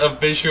this isn't a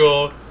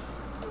visual.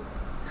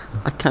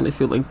 I kind of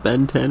feel like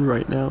Ben 10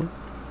 right now.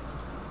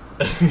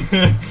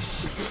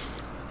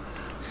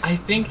 I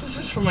think this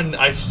is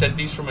I sent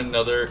these from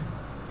another.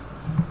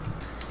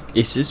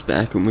 Is this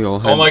back when we all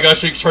had... Oh my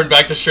gosh, it turned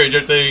back to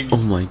Stranger Things.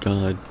 Oh my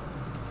god.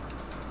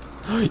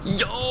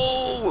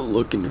 Yo,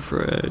 looking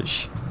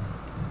fresh.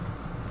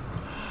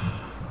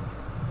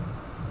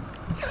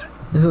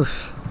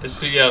 Oof.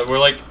 So yeah,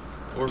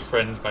 we're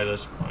friends by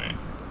this point.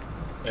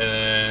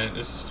 And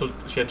this is still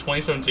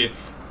 2017.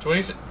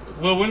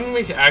 Well, when did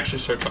we actually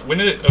start? When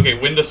did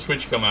the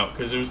Switch come out?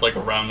 Because it was like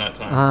around that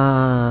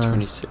time.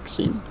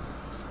 2016.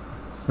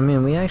 I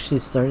mean, we actually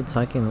started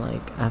talking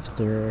like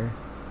after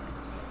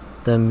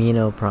the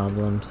Amino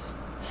problems.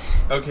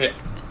 Okay,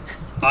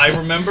 I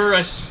remember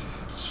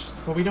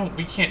well,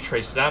 we can't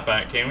trace that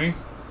back, can we?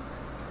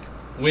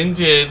 When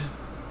did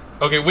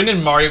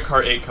Mario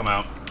Kart 8 come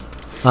out?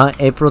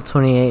 April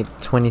 28,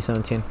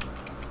 2017.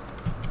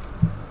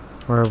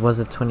 Or was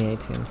it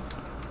 2018?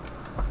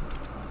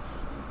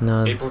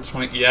 No. April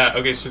 20. Yeah.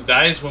 Okay. So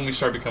that is when we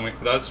started becoming.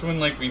 That's when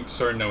we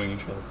started knowing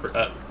each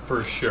other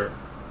for sure.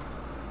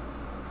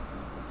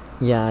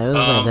 Yeah, it was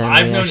by then.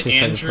 I've we known actually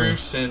started Andrew playing.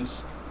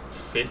 since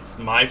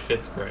my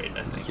fifth grade,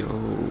 I think.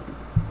 Yo.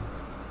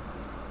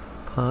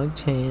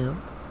 PogChamp.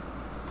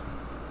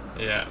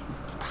 Yeah.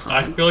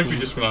 I feel like we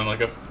just went on like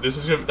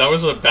that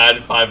was a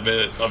bad 5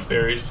 minutes. I'm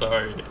very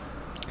sorry.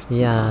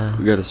 Yeah.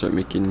 We gotta start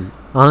making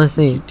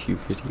Honestly, YouTube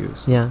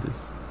videos. yeah. Like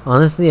this.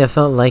 Honestly, I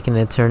felt like an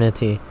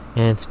eternity.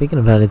 And speaking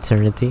about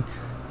eternity,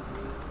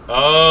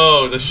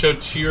 Oh, the show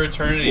To Your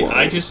Eternity.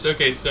 Whoa. So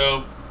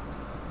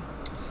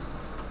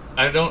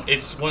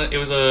it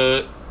was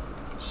a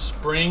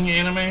spring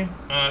anime,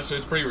 so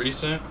it's pretty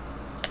recent.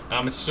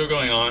 It's still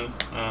going on.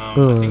 I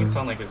think it's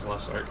on like its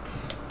last arc.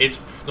 It's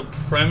the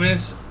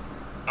premise.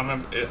 I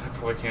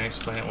probably can't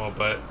explain it well,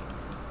 but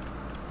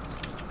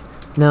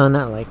no,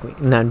 not likely.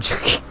 No, I'm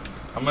joking.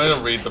 I'm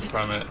gonna read the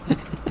premise.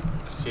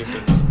 See if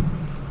it's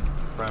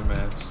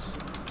premise.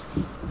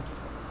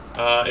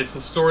 It's the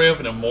story of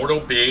an immortal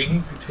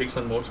being who takes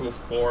on multiple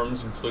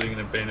forms, including an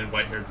abandoned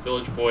white-haired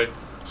village boy.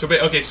 So,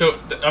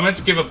 I'm going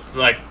to give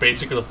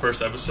basically the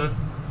first episode.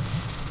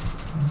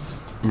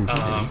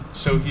 Okay.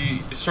 So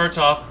he starts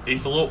off.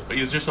 He's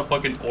just a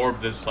fucking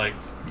orb this like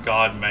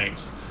god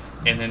makes,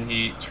 and then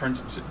he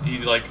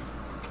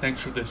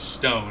connects with this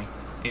stone.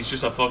 He's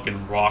just a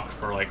fucking rock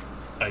for like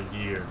a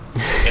year,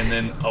 and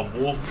then a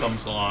wolf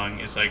comes along,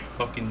 is like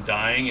fucking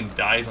dying and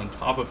dies on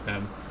top of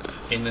him,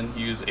 and then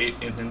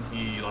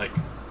he like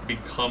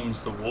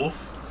becomes the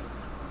wolf.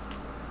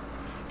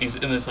 He's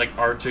in this like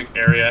Arctic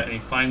area, and he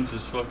finds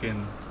this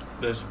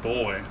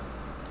boy,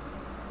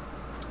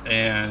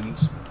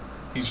 and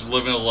he's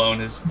living alone.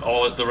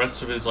 The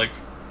rest of his like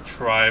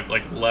tribe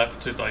like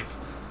left to like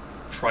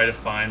try to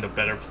find a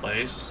better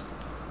place.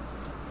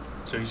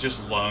 So he's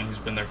just alone. He's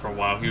been there for a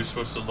while. He was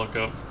supposed to look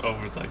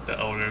over like the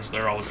elders.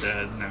 They're all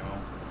dead now.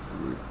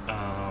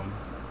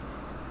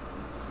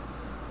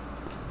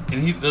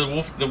 And the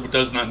wolf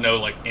does not know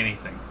like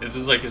anything. This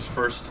is like his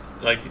first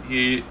like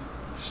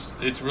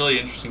it's really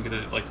interesting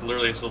because it like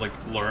literally has to like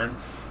learn.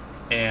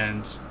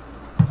 And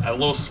a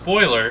little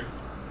spoiler: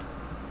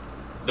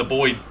 the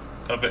boy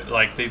of it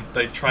like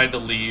they tried to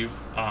leave.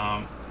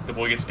 The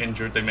boy gets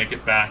injured. They make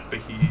it back, but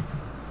he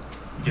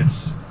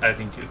gets, I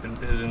think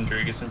his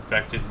injury gets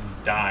infected and he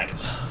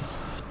dies.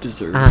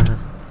 Deserved.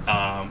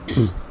 And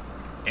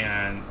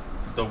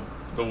the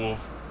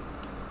wolf,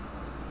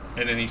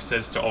 and then he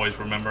says to always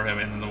remember him,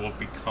 and then the wolf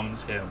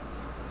becomes him,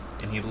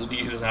 and he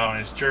leads out on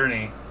his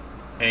journey,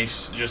 and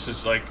he's just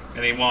is like,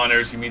 and he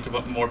wanders, he meets up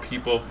with more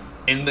people,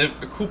 and the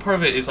cool part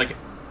of it is like,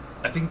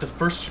 I think the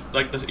first,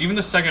 like even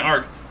the second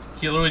arc,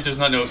 he literally does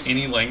not know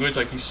any language.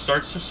 Like he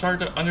starts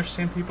to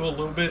understand people a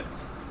little bit.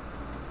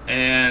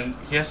 And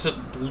he has to.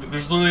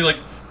 There's literally like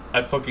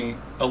a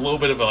little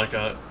bit of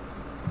a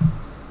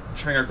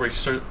training arc where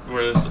this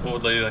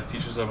old lady like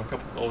teaches him a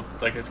couple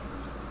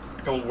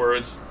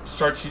words,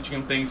 starts teaching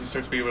him things. He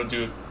starts being able to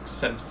do a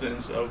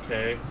sentence,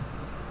 okay,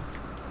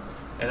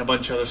 and a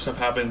bunch of other stuff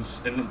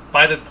happens. And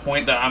by the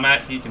point that I'm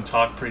at, he can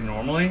talk pretty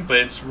normally. But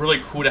it's really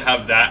cool to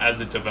have that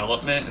as a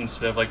development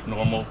instead of like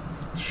normal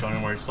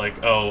shonen where it's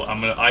like, oh,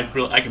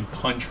 I can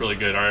punch really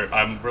good, or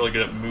I'm really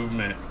good at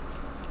movement.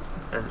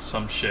 Or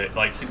some shit.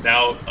 Like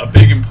now, a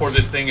big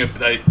important thing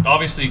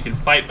obviously he can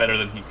fight better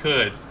than he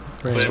could,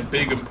 right. But a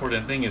big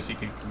important thing is he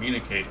can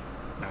communicate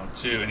now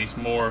too, and he's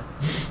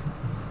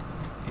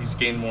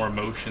gained more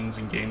emotions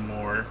and gained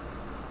more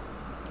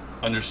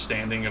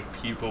understanding of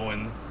people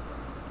and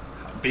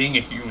being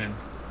a human.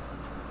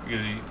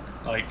 Because he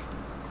like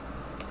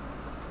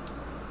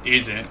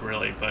isn't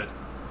really, but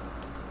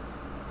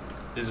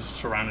is just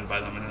surrounded by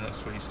them, and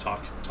that's what he's who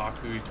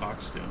he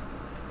talks to.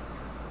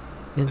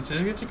 It's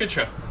a good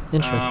show.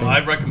 Interesting.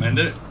 I'd recommend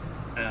it.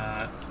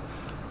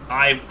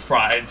 I've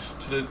cried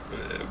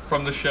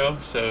from the show,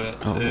 so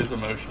it is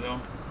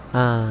emotional.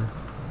 Emo.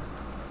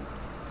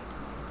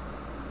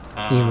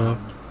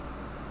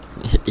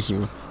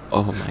 Emo.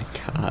 Oh my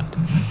god.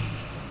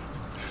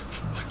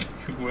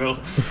 Will.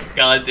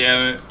 God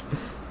damn it.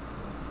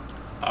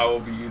 I will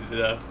beat you to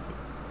death.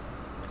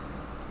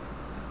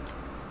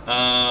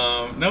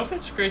 No,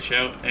 it's a great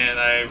show, and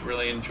I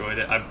really enjoyed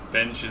it. I've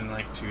binged in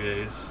like 2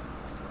 days.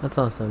 That's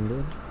awesome,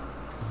 dude.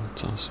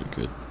 That's also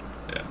good.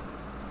 Yeah.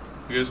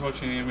 You guys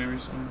watching anime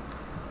recently?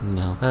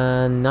 No.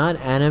 Not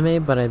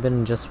anime, but I've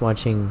been just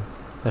watching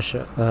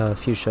a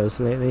few shows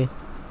lately.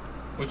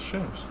 Which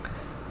shows?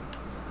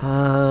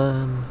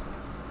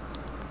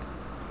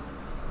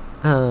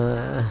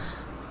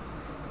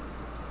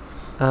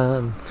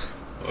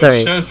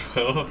 Sorry. What shows,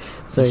 Will?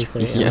 Sorry.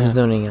 Yeah. I'm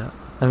zoning out.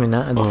 I mean,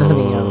 not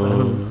zoning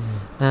out.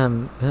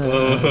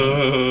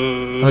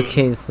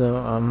 Okay, so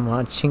I'm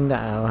watching The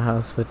Owl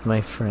House with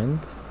my friend.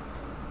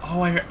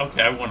 Oh, I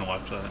want to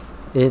watch that.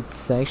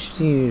 It's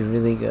actually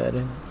really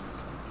good.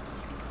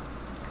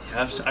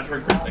 Yeah, I've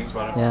heard good things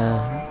about it.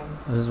 Yeah,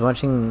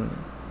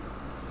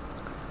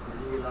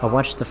 I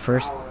watched the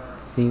first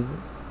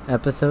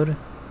episode,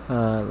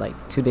 like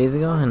 2 days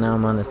ago, and now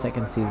I'm on the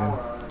second season.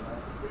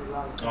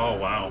 Oh,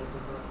 wow.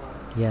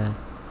 Yeah.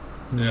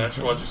 Yeah, I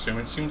should watch it soon.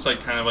 It seems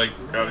like kind of like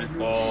Gravity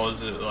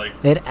Falls.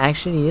 It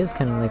actually is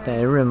kind of like that.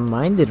 It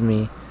reminded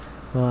me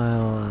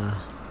while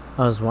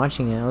I was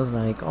watching it. I was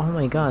like, oh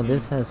my god,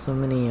 this has so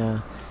many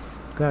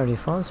Gravity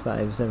Falls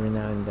vibes every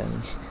now and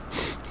then.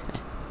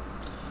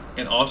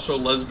 And also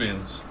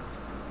lesbians.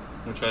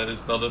 which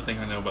is the other thing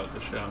I know about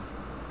the show.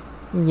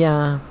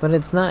 Yeah, but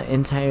it's not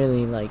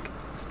entirely like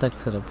stuck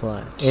to the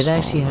plot. It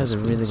actually has a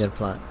really lesbians. good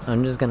plot.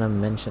 I'm just gonna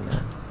mention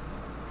that.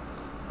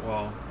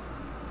 Well,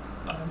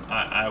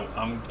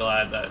 I'm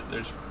glad that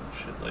there's cool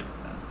shit like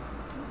that.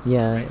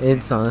 Yeah, Makes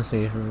it's me-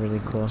 honestly really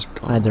cool. Let's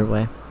go. Either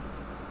way.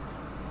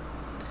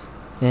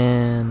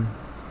 And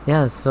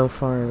yeah, so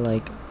far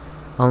like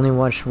I only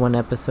watched one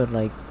episode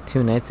like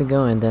 2 nights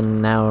ago, and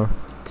then now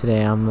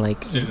today I'm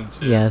like Season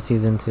 2. Yeah,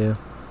 season 2,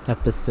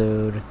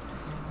 episode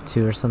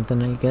 2 or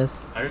something, I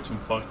guess. I heard some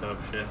fucked up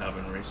shit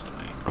happen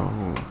recently.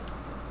 Oh.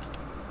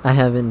 I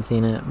haven't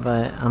seen it,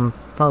 but I'm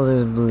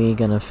probably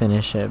gonna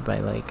finish it by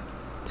like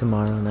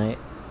tomorrow night.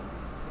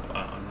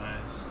 Wow,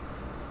 nice.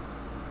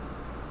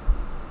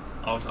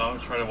 I'll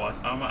try to watch.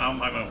 I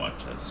might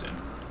watch that soon.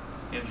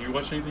 Yeah, did you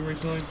watch anything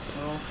recently at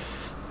all?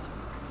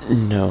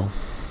 No.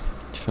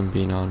 If I'm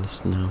being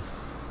honest, no.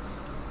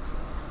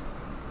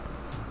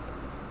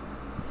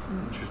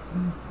 Just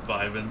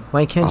vibing.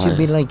 Why can't you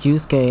be like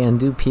Yusuke and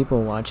do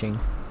people watching?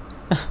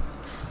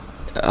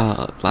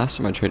 Last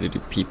time I tried to do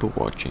people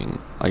watching,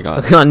 I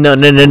got Oh, no.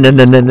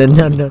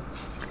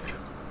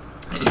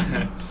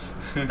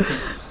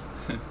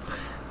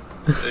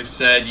 They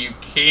said you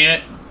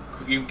can't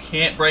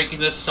break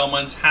into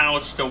someone's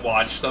house to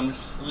watch them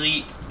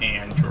sleep,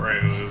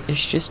 Andrew.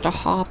 It's just a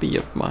hobby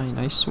of mine,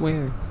 I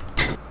swear.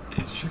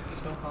 It's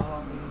just a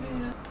hobby,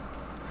 man.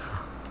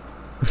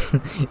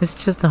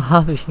 It's just a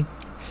hobby.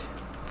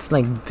 It's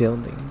like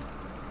building.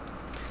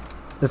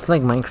 It's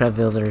like Minecraft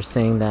builders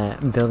saying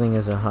that building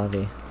is a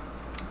hobby.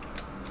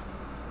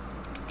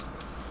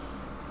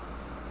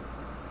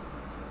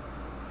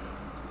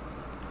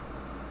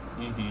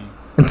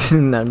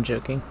 Mm-hmm. No, I'm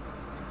joking.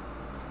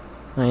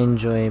 I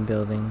enjoy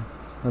building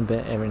a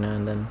bit every now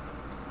and then.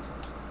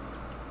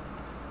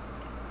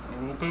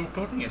 Well,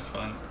 boating is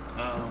fun.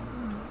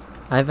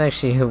 I've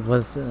actually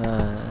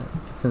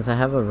since I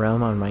have a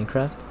realm on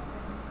Minecraft,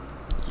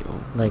 Yo,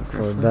 like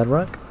for Minecraft.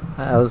 Bedrock,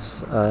 I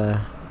was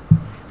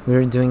we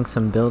were doing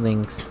some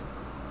buildings.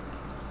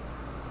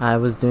 I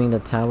was doing the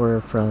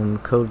tower from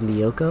Code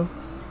Lyoko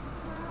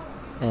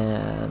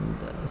and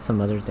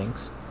some other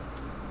things.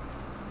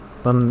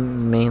 But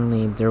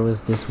mainly there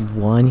was this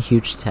one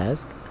huge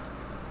task.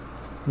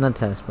 Not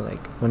task, but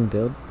like one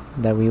build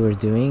that we were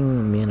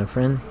doing, me and a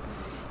friend.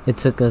 It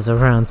took us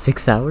around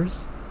 6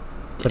 hours,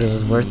 but it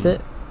was worth Dang.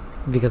 it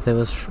because it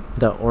was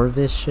the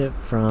Orvis ship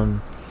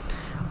from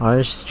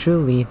ours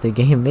truly, the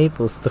game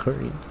Maple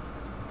Story.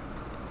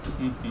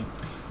 Mm-hmm.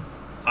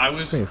 I It's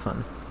was. pretty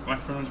fun. My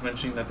friend was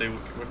mentioning that they were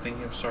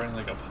thinking of starting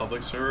like a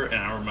public server, and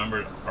I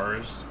remembered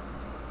ours.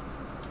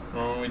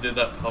 Remember when we did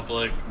that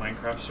public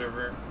Minecraft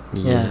server?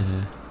 Yeah.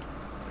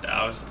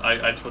 Yeah,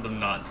 I told them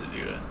not to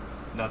do it,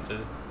 not to.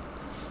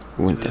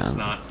 Went It's down.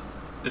 not.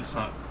 It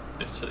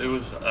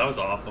was. That was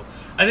awful.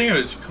 I think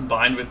it was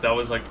combined with that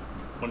was like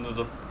one of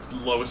the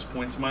lowest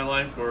points in my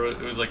life, where it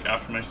was like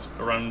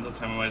around the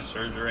time of my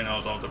surgery, and I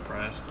was all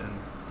depressed, and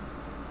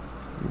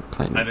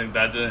Playing. I think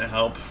that didn't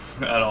help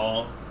at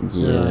all.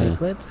 They're Yeah.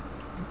 like,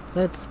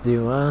 let's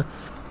do a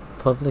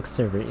public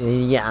server.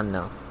 Yeah,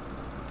 no.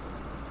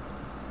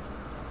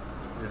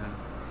 Yeah.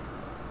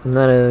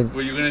 Not a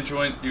Well, you're gonna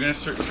join. You're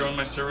gonna join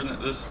my server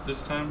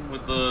this time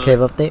with the cave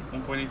update.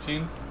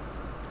 1.18.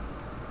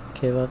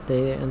 Cave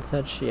update and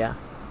such, yeah.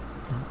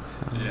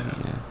 Yeah.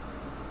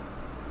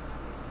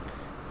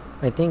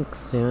 I think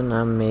soon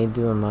I may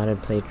do a modded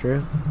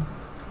playthrough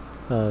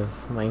of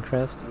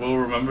Minecraft. Well,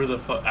 remember the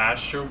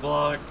Astro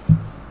block?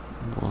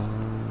 Whoa.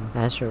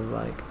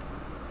 Astroblock.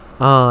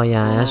 Oh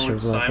yeah, Oh,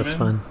 Astroblock with was Simon?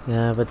 fun.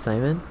 Yeah, but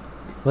Simon?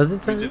 Was it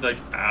We Simon? did like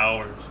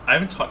hours. I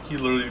haven't talked. He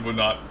literally would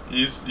not.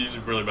 He's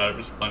really bad at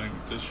responding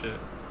to shit.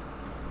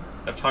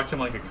 I've talked to him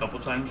like a couple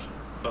times,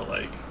 but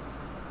like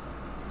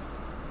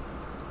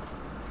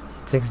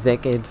 6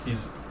 decades.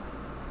 he's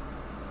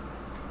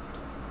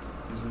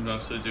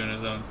mostly doing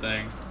his own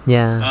thing.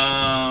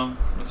 Yeah.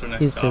 What's our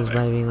next He's topic? just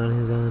vibing on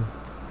his own.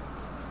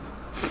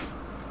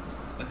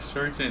 The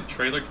certain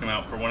trailer came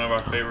out for one of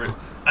our favorite.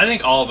 I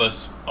think all of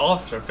us are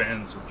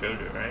fans of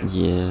JoJo, right?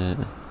 Yeah.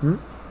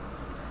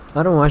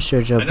 I don't watch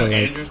JoJo, I know but like,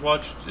 Andrew's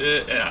watched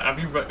it. Have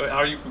you read?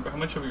 How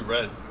much have you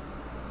read?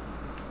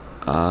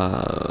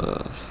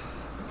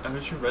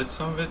 Haven't you read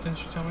some of it? Didn't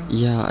you tell me?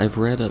 Yeah, I've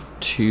read up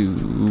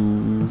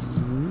to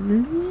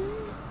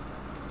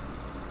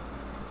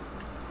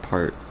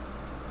part.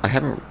 I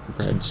haven't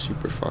read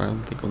super far. I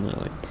think only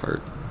like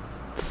part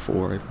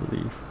 4, I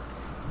believe.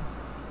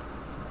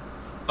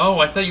 Oh,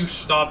 I thought you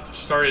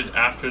started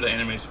after the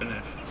anime's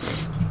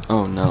finished.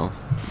 Oh no.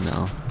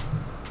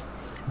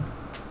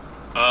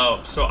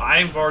 Oh, so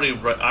I've already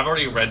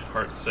read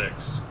part 6.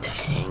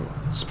 Dang.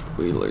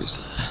 Spoilers.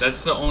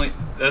 That's the only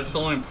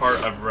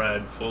part I've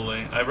read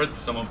fully. I read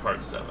some of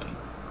part 7.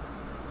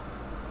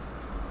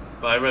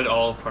 But I read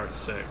all of part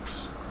 6.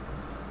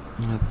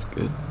 That's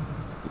good.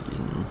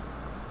 Yeah.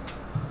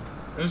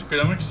 It was good.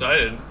 I'm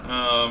excited.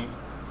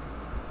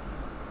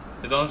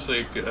 It's honestly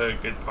a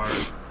good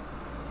part.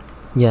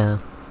 yeah.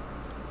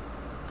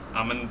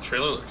 And the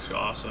trailer looks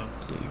awesome.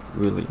 It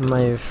really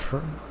does.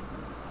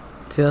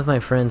 two of my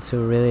friends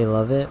who really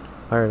love it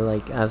are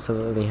like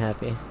absolutely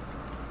happy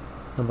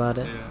about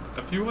it. Yeah.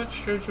 Have you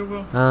watched JoJo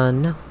Will?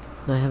 No,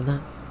 I have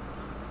not.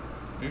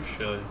 You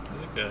should.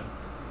 It's good.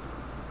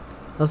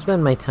 I'll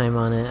spend my time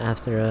on it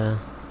after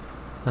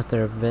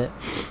a bit.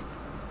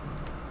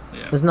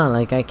 Yeah. It's not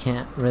like I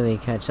can't really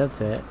catch up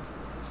to it.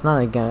 It's not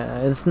like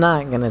it's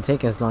not gonna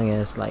take as long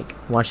as like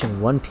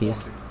watching One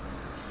Piece.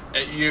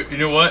 You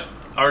know what?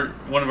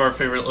 One of our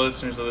favorite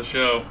listeners of the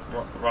show,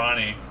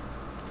 Ronnie.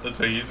 That's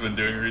what he's been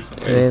doing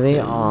recently. Really?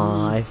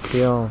 Aw, I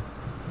feel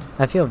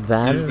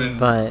bad, He's been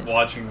but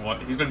watching One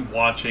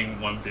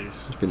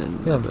Piece. It's been I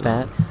feel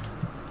bad.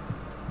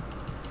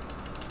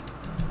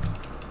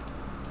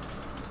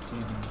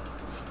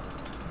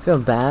 I feel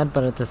bad,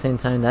 but at the same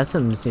time, that's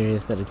some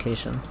serious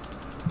dedication.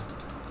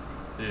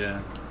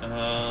 Yeah.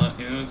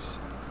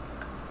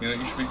 You know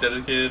you should be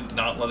dedicated,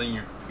 not letting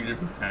your computer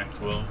be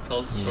hacked. Will, tell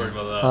us a story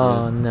about that.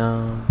 Oh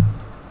no.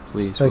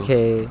 Please. Will.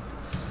 Okay,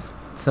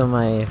 so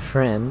my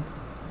friend,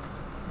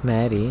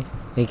 Maddie,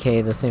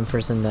 aka the same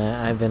person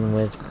that I've been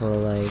with for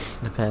like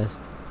the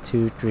past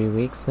 2-3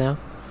 weeks now,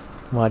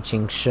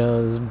 watching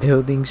shows,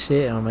 building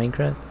shit on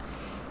Minecraft.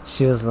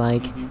 She was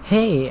like,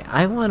 "Hey,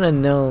 I want to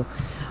know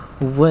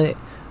what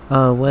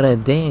a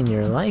day in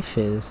your life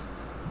is."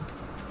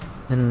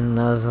 And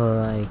I was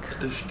like,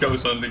 She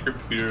goes on the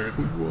computer.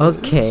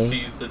 Okay.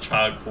 Sees the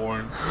child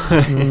porn.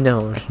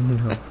 no.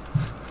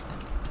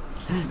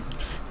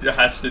 You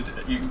has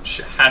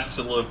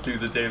to live through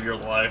the day of your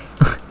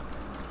life.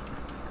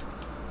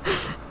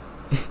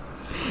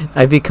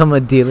 I become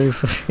a dealer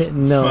for it.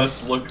 No.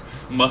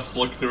 Must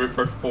look through it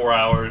for 4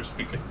 hours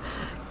because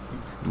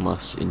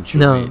Must enjoy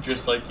No. it.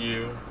 just like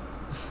you.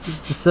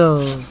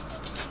 So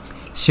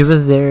she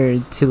was there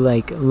to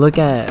like look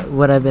at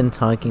what I've been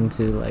talking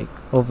to like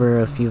over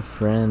a few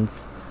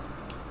friends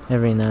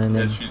every now and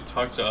then. And she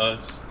talked to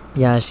us.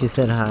 Yeah, she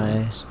said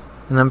hi.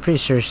 And I'm pretty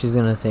sure she's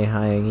gonna say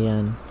hi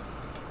again.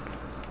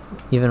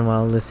 Even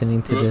while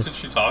listening to Who else did this.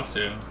 she talk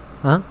to?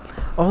 Huh?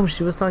 Oh,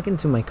 she was talking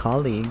to my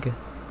colleague.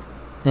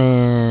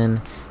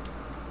 And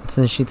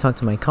since she talked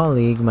to my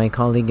colleague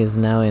is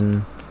now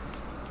in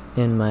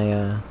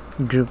my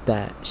group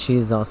that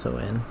she's also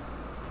in.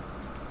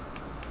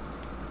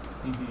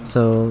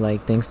 So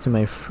like thanks to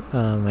my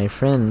my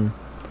friend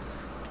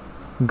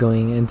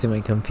going into my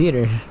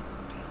computer,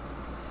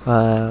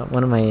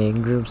 one of my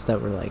groups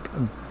that were like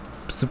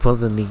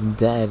supposedly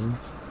dead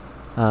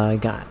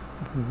got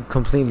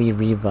completely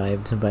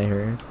revived by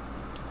her.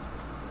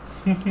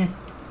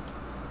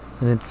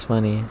 And it's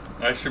funny.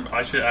 I should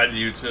add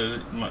you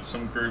to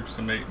some groups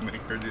and make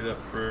her do that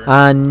for.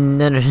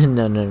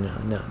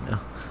 No.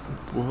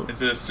 What?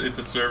 It's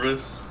a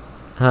service.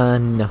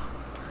 No,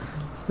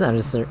 it's not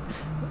a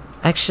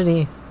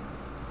Actually,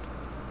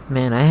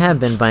 man, I have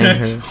been buying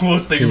her We'll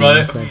think tea about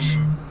and it. such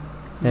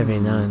every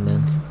now and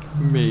then.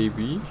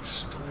 Maybe.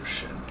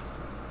 Extortion.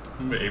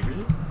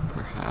 Maybe.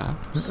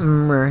 Perhaps.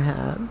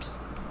 Perhaps.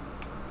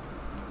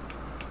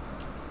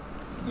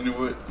 You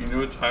know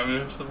what time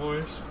it is, the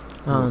boys?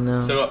 Oh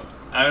no. So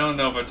I don't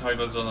know if I talked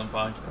about this on the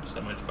podcast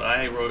that much, but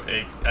I wrote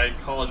a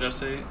college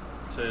essay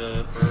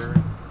for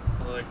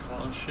like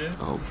college shit.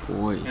 Oh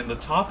boy. And the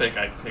topic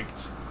I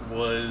picked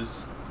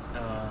was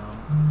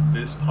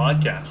this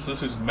podcast.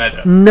 This is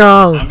meta.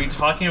 No. We're gonna be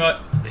talking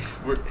about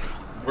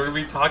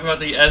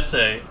the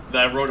essay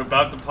that I wrote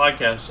about the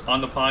podcast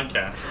on the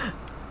podcast.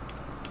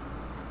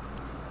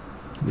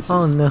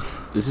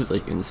 This is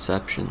like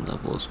Inception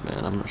levels,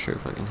 man. I'm not sure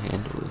if I can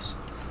handle this.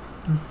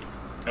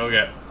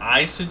 Okay,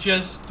 I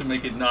suggest to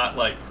make it not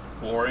like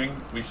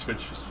boring, we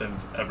switch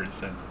every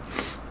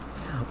sentence.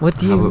 What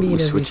do you How about mean? we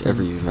switch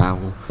every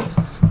vowel?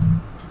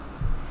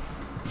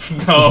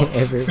 No,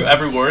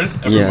 Every word.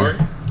 Every Yeah. word.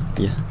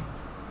 Yeah.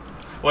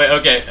 Wait,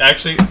 okay.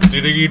 Actually, do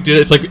you think you do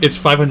it? It's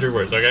 500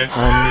 words. Okay.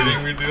 Do you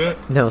think we do that?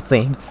 No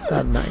thanks.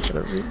 I'm not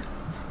gonna read.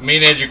 Me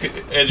and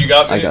Andrew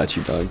got me. I got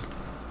you, dog.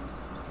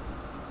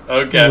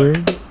 Okay.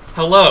 Word.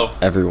 Hello.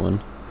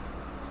 Everyone.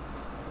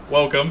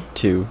 Welcome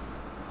To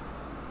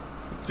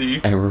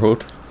the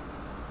Emerald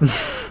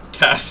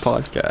cast.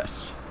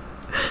 Podcast.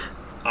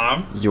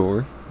 I'm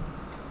Your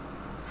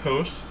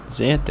host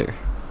Zander.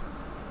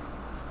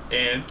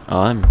 and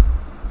I'm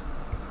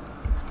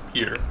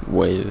here.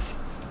 with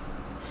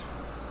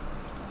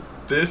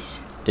This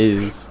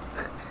is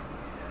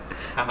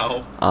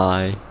how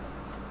I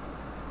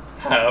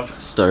have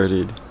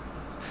started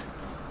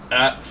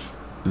at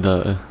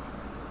the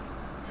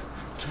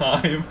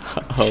time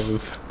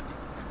of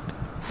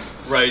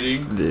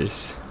writing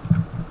this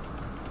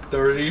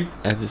 30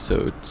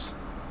 episodes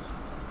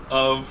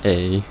of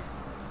a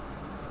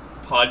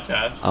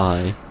podcast.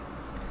 I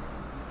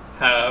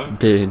have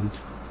been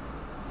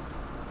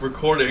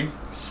recording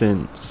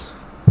since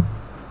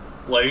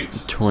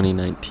late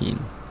 2019.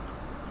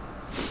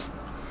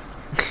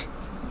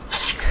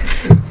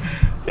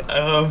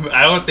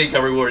 I don't think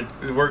every word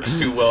works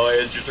too well,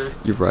 Andrew.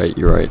 You're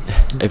right.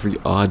 Every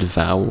odd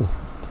vowel.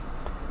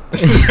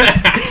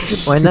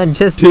 Why not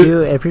just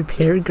do every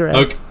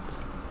paragraph?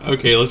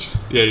 Okay, let's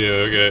just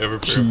okay. Every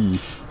T.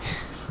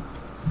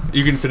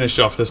 You can finish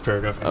off this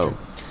paragraph, Andrew.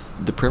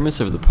 The premise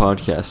of the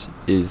podcast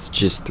is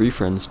just 3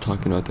 friends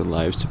talking about their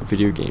lives,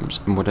 video games,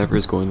 and whatever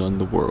is going on in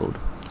the world.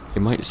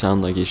 It might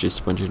sound like it's just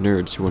a bunch of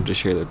nerds who want to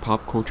share their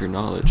pop culture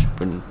knowledge,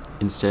 but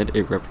instead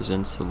it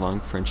represents the long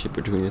friendship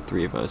between the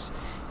 3 of us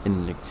and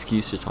an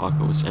excuse to talk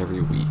almost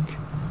every week.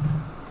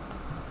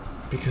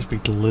 Because we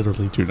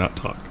literally do not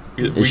talk.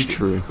 It's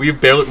true. We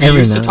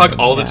used to talk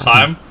all the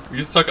time. We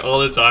used to talk all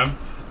the time.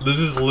 This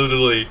is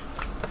literally...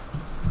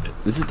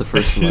 This is the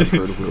first time I've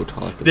heard Will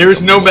talk.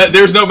 There's no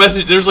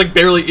message. There's like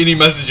barely any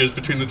messages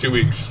between the 2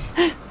 weeks.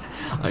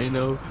 I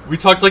know. We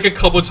talked like a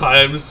couple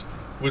times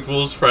with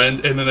Will's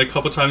friend, and then a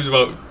couple times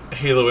about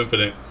Halo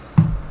Infinite.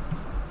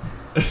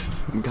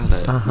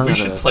 We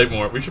should play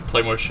more. We should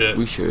play more shit.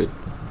 We should.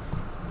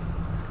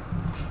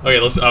 Okay,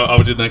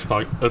 I'll do the next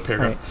paragraph.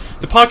 Right.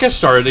 The podcast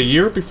started a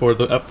year before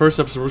the first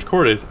episode was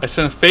recorded. I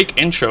sent a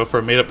fake intro for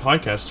a made-up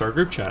podcast to our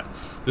group chat.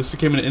 This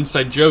became an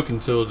inside joke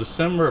until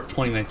December of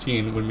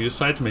 2019 when we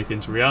decided to make it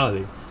into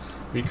reality.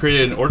 We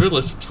created an ordered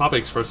list of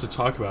topics for us to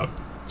talk about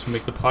to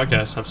make the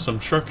podcast have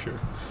some structure.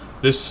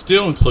 This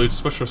still includes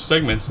special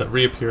segments that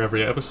reappear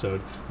every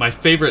episode. My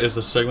favorite is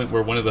the segment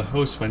where one of the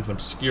hosts finds an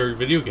obscure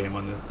video game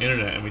on the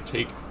internet and we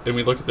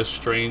look at the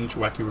strange,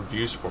 wacky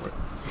reviews for it.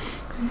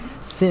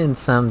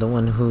 Since I'm the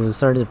one who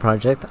started the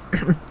project,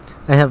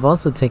 I have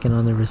also taken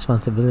on the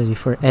responsibility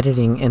for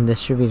editing and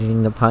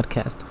distributing the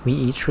podcast. We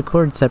each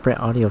record separate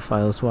audio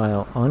files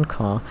while on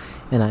call,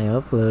 and I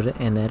upload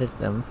and edit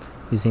them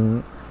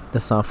using the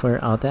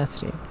software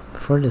Audacity.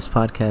 Before this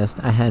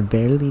podcast, I had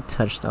barely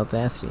touched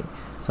Audacity,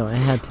 so I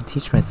had to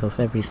teach myself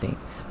everything.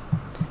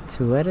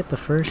 To edit the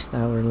first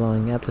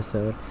hour-long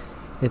episode,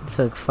 it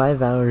took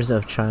 5 hours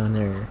of trial and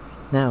error.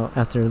 Now,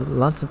 after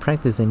lots of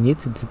practice and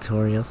YouTube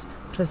tutorials,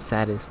 just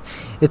saddest,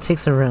 it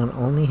takes around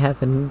only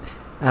half an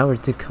hour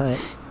to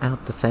cut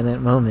out the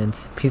silent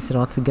moments, piece it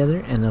all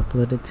together, and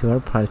upload it to our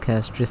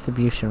podcast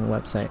distribution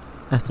website.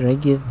 After I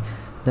give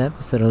the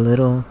episode a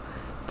little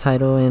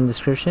title and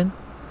description,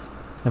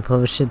 I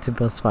publish it to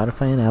both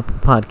Spotify and Apple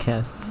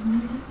Podcasts.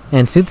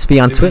 And soon to be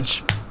on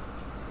Twitch.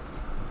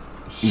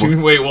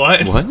 Soon, wait,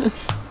 what?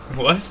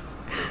 What?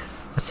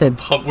 I said...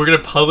 we're gonna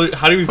publish...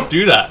 How do we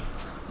do that?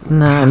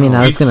 No, I mean,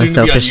 I was gonna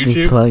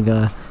selfishly plug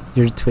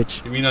your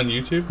Twitch. You mean on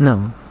YouTube?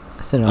 No,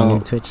 I said on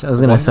your Twitch. I was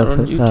gonna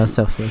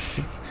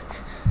selflessly.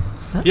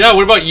 Yeah,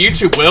 what about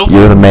YouTube, Will?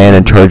 You're the man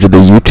in charge of the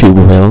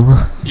YouTube,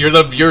 Will.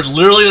 You're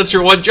literally, that's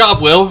your one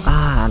job, Will.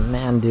 Ah,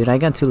 man, dude, I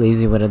got too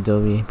lazy with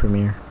Adobe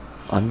Premiere.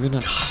 I'm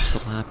gonna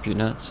slap your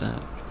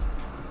nutsack.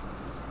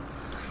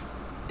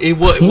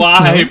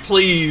 Why,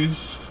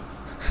 please?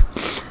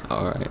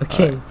 Alright.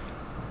 Okay. All right.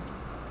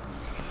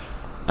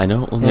 I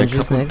know only a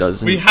couple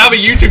dozen. We have a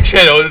YouTube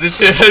channel.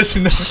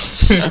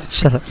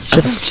 Shut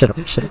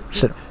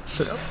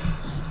up.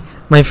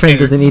 My friend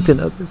doesn't need to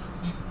know this.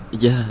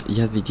 Yeah,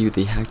 they do.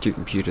 They hacked your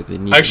computer. They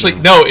need. Actually,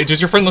 no.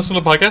 Does your friend listen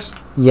to the podcast?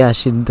 Yeah,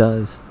 she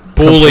does.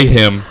 Bully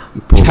him.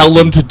 Tell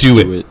him to do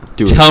it.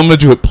 Tell him to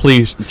do it,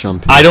 please.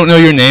 Jump in. I don't know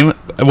your name.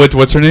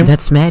 What's her name?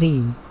 That's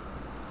Maddie.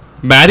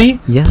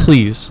 Maddie? Yeah.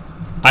 Please.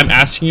 I'm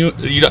asking you.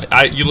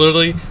 You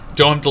literally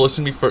don't have to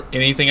listen to me for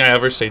anything I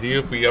ever say to you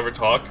if we ever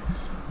talk.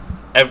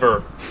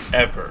 Ever.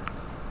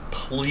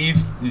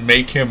 Please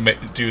make him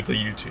do the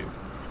YouTube.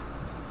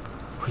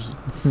 Wait.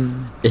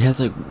 It has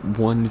like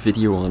one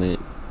video on it,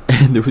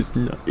 and there was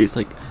no. It's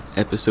like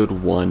episode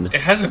 1.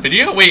 It has a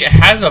video? Wait, it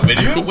has a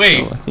video?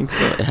 I think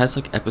so. It has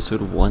like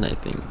episode 1, I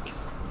think.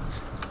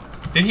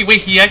 Did he?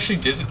 Wait, he actually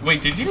did.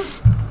 Wait, did you?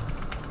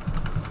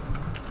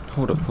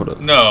 Hold up.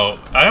 No,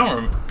 I don't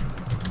remember.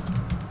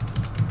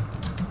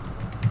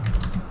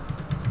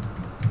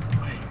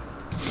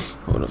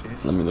 Hold up.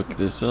 Let me look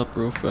this up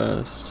real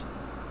fast.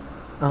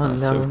 Oh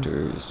no.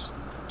 Filters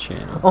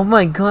channel. Oh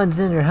my god,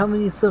 Zander, how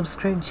many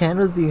subscribed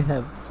channels do you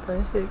have? What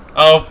the heck?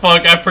 Oh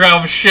fuck, I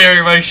forgot I'm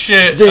sharing my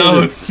shit.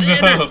 Zander,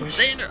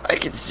 I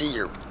can see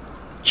your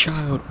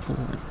child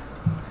porn.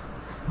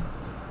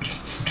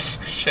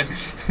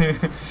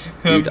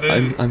 Dude,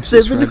 I'm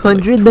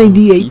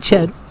 798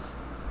 channels.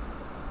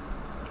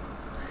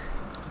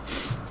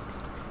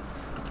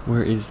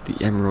 Where is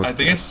the emerald? I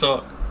think I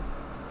saw.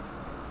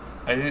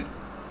 I didn't.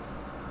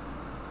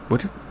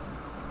 What?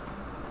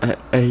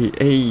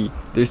 Hey,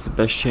 there's the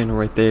best channel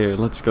right there.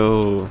 Let's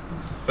go.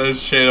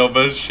 Best channel.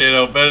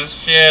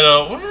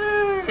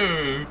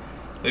 Woo!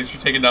 Thanks for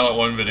taking down that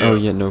one video. Oh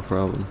yeah, no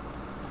problem.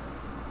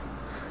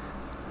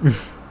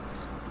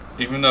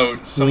 Even though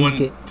someone...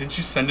 Did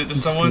you send it to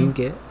someone?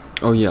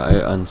 Oh yeah,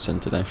 I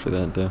unsent it after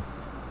that though.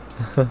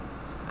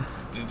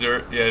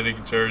 Yeah, I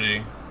think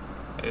Dirty.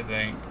 I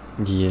think.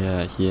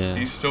 Yeah.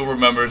 He still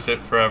remembers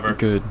it forever.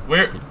 Good.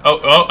 Where?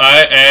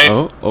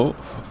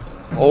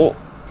 Oh,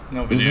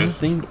 no videos.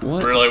 Nothing.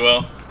 What? Really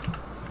well.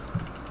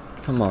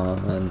 Come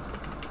on.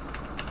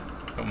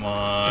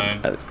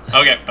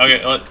 Okay.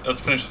 Let's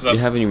finish this up. You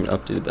haven't even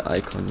updated the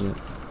icon yet.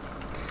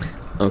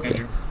 Okay.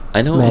 Andrew.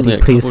 I know Maddie, only a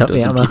couple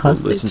dozen people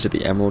hostage. listen to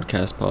the Emerald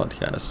Cast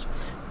podcast,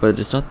 but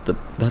that's not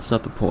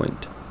the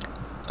point.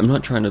 I'm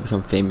not trying to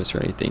become famous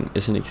or anything.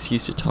 It's an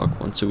excuse to talk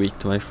once a week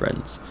to my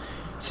friends.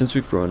 Since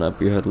we've grown up,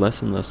 we've had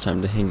less and less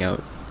time to hang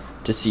out,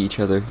 to see each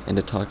other, and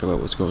to talk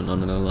about what's going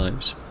on in our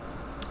lives.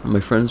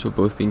 My friends will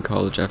both be in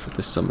college after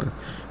this summer,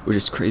 which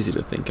is crazy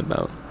to think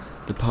about.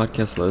 The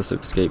podcast let us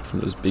escape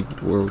from those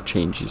big world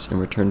changes and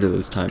return to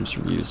those times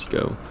from years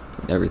ago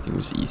when everything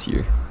was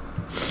easier.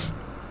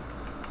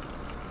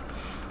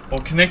 Well,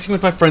 connecting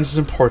with my friends is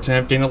important.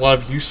 I've gained a lot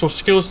of useful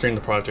skills during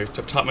the project.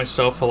 I've taught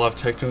myself a lot of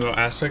technical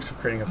aspects of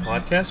creating a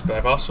podcast, but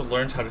I've also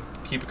learned how to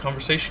keep a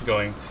conversation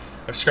going.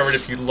 I've discovered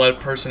if you let a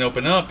person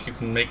open up, you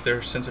can make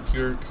their sense of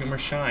humor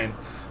shine,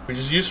 which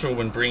is useful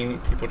when bringing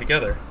people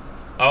together.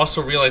 I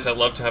also realize I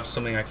love to have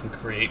something I can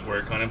create,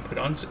 work on, and put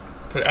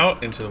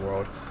out into the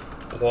world.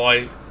 While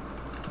I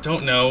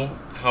don't know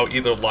how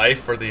either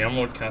Life or the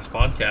Emeraldcast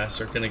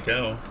podcast are going to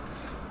go,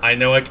 I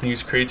know I can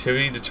use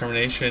creativity,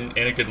 determination,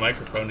 and a good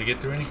microphone to get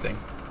through anything.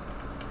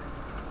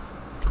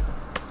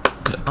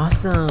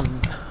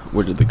 Awesome.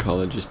 What did the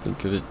colleges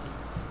think of it?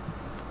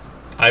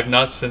 I've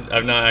not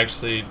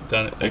actually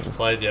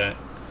applied yet.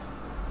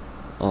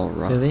 All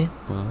right. Really?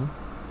 Well,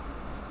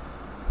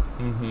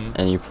 Mm-hmm.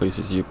 any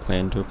places you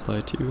plan to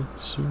apply to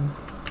soon?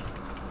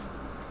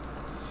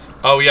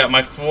 Oh yeah,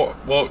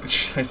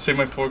 should I say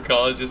my 4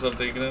 colleges I'm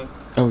thinking of?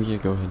 Oh yeah,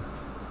 go ahead.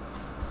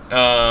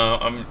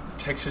 I'm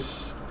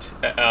Texas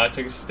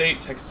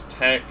State, Texas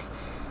Tech,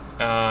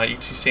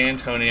 UT San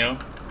Antonio,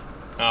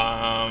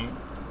 and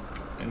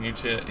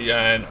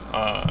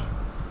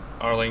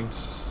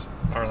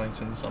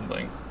Arlington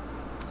something.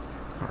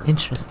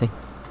 Interesting.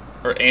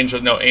 Or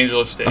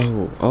Angelo State.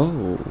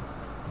 Oh.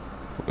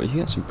 Well, you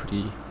got some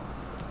pretty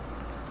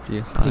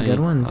high. Pretty good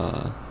ones.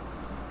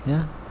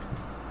 Yeah.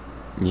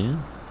 Yeah.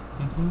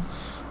 Mm-hmm.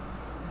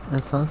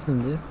 That's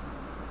awesome, dude.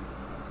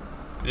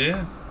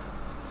 Yeah.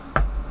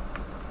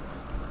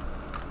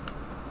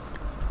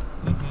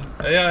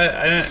 Mm-hmm.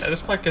 Yeah,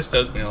 this podcast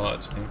does mean a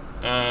lot to me.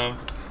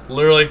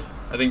 Literally,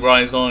 I think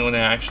Ryan's the only one that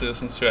actually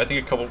listens to it. I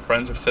think a couple of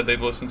friends have said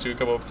they've listened to a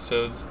couple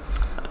episodes,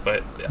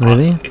 but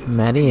really,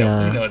 Maddie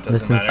it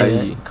listens to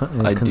it I do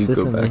go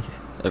consistently. back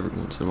every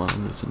once in a while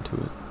and listen to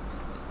it.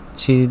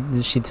 She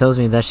tells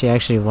me that she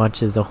actually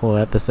watches the whole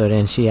episode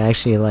and she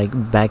actually like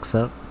backs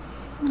it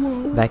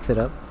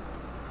up.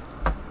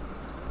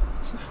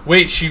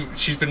 Wait,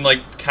 she's been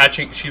like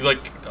catching. She's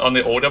like on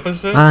the old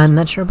episodes. I'm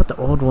not sure about the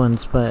old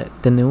ones, but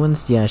the new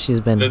ones, yeah, she's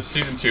been. That's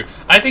season 2.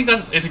 I think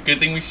it's a good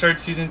thing we started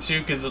season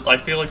 2 because I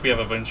feel like we have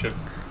a bunch of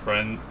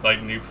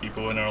new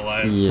people in our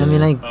lives. Yeah. I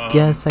mean, I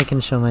guess I can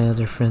show my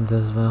other friends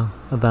as well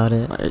about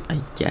it.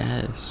 I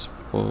guess.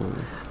 Whoa.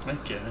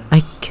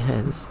 I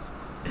guess.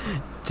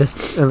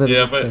 Just a little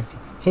Yeah, bit but- sassy.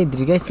 Hey, did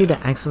you guys see the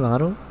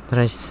axolotl that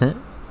I sent?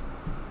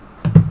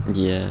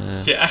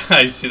 Yeah. Yeah,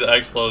 I see the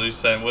axolotl you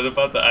sent. What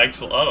about the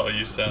axolotl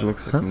you It sent?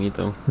 looks like Huh? me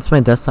though. It's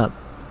my desktop.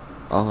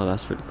 Oh,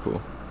 that's pretty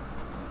cool.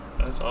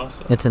 That's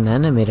awesome. It's an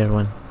animated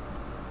one.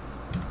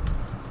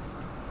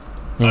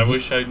 I And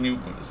wish I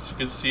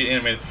could see it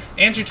animated.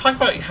 Andrew, talk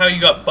about how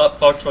you got butt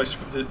fucked by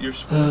your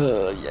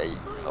school. Yeah.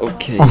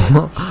 Okay.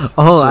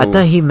 oh, I So-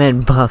 thought he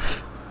meant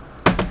buff.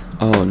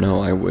 Oh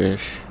no, I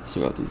wish.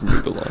 So about these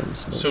noodle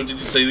arms. but- So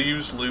they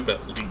use lube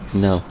at least?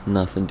 No,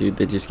 nothing, dude.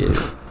 They just get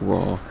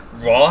raw.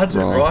 Raw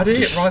Raw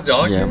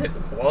dog yeah. it?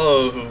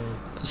 Whoa.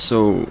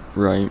 So,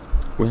 right,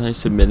 when I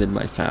submitted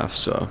my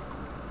FAFSA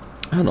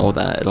and all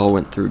that, it all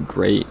went through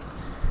great.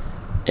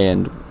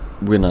 And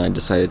when I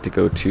decided to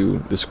go to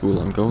the school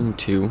I'm going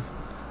to,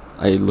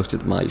 I looked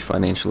at my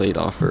financial aid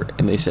offer,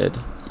 and they said,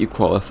 you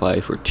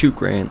qualify for 2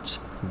 grants,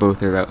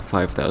 both are about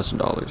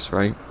 $5,000,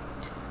 right?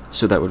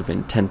 So that would have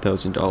been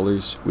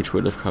 $10,000, which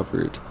would have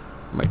covered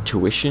my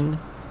tuition,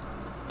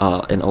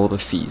 and all the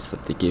fees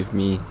that they give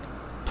me,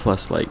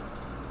 plus like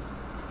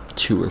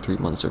 2 or 3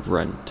 months of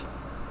rent,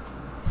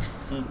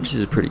 which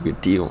is a pretty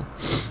good deal.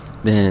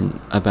 Then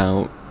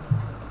about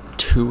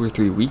 2 or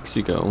 3 weeks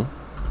ago,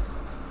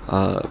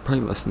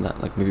 probably less than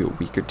that, like maybe a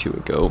week or 2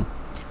 ago,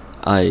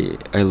 I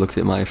looked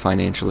at my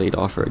financial aid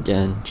offer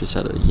again, just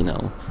out of,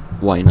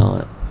 why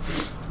not?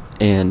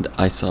 And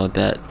I saw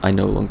that I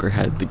no longer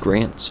had the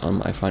grants on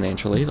my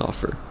financial aid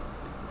offer.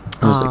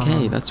 I was like,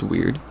 hey, that's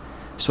weird.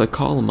 So I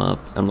call them up.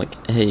 I'm like,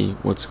 hey,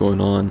 what's going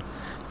on?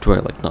 Do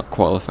I not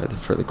qualify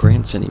for the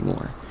grants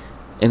anymore?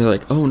 And they're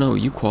like, oh no,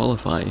 you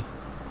qualify.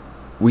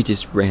 We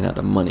just ran out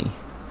of money,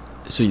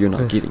 so you're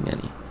not getting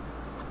any.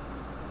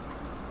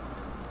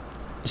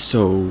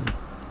 So.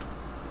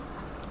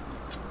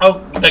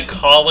 Oh, the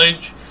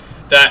college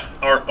that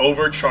are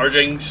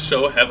overcharging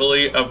so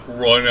heavily have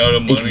run out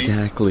of money.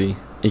 Exactly.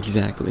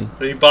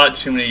 They bought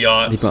too many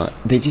yachts.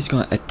 They just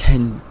got a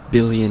 $10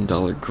 billion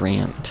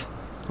grant,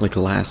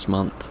 last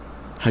month.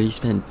 How do you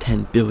spend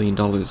 $10 billion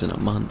in a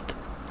month?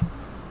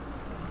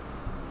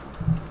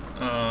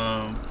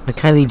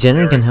 Kylie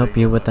Jenner can help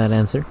you with that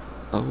answer.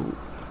 Oh,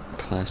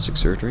 plastic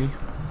surgery?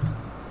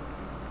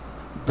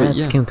 But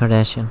That's Kim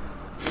Kardashian.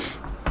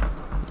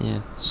 Yeah,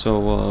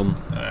 so,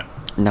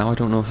 now I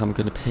don't know how I'm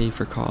gonna pay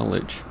for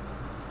college.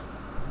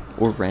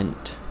 Or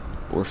rent.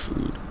 Or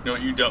food. You know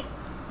what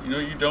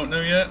you don't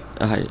know yet?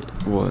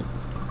 What?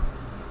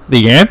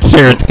 The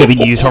answer is going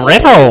to use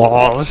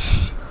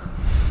riddles.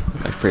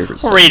 My favorite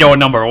segment. Riddle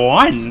number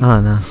 1. Oh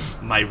no.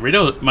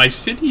 My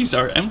cities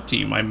are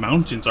empty, my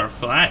mountains are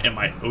flat, and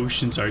my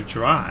oceans are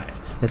dry.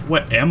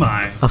 What am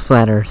I? A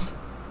flat Earth.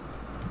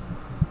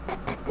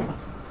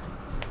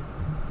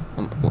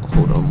 Well,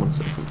 hold on 1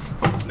 second.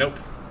 Nope.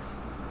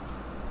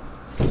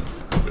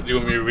 Do you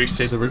want me to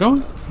restate the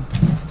riddle?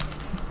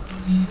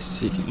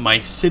 City. My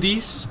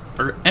cities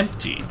are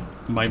empty,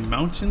 my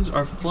mountains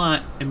are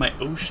flat, and my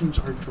oceans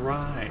are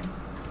dry.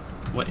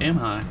 What am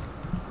I?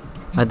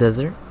 A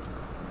desert.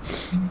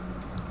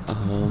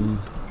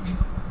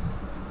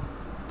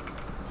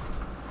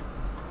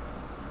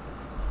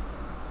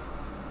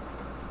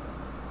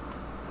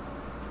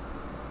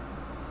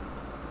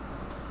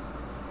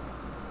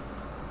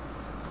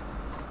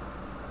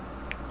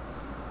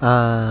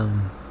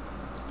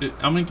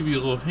 I'm gonna give you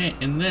a little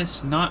hint. In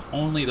this, not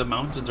only the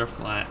mountains are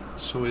flat,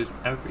 so is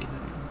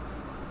everything.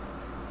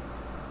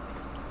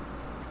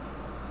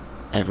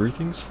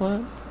 Everything's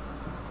flat?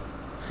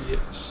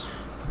 Yes.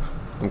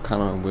 I'm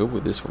kind of on Will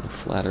with this one, a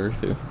flat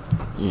earther.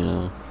 You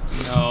know.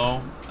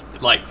 No,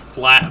 like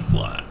flat.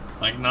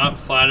 Like not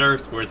flat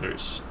Earth where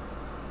there's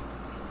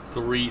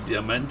 3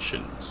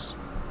 dimensions.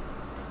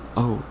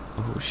 Oh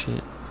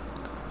shit.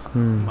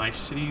 My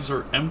cities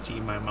are empty,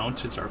 my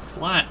mountains are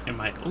flat, and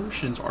my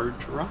oceans are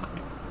dry.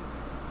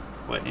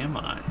 What am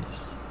I?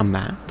 A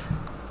map?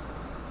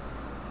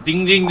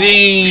 Ding ding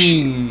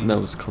ding! That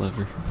was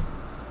clever.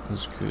 That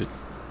was good.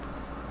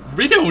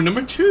 Riddle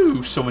number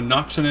 2. Someone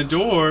knocks on a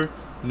door,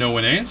 no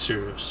one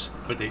answers,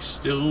 but they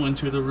still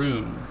enter the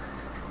room.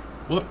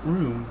 What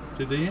room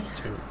did they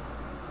enter?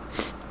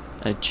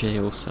 A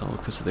jail cell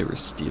because they were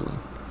stealing.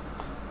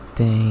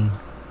 Dang.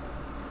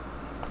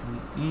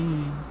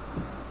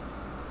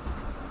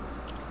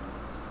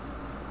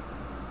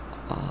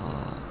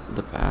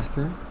 The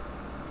bathroom?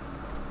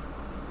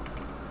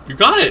 You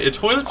got it! A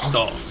toilet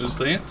stall is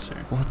the answer.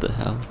 What the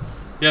hell?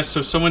 Yeah,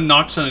 so someone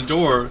knocks on a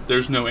door,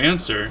 there's no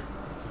answer,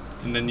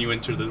 and then you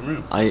enter the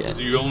room.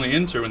 You only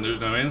enter when there's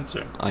no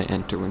answer. I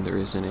enter when there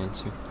is an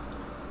answer.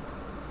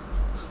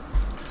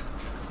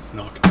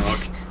 Knock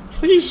knock.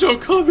 Please don't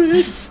come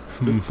in!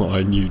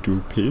 I need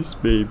to piss,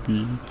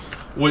 baby.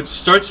 What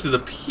starts with a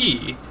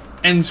P,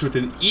 ends with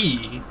an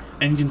E,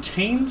 and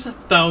contains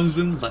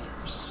 1,000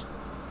 letters.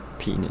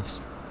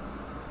 Penis.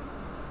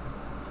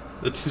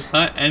 That does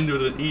not end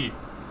with an E.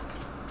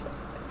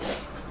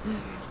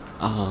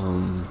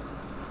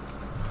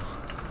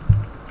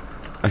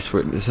 I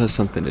swear this has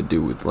something to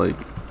do with like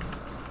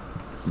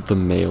the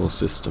mail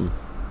system.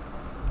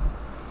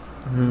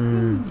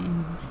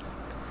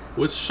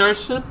 What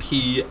starts with a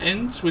P,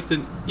 ends with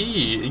an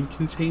E, and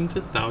contains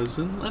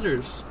 1,000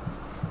 letters.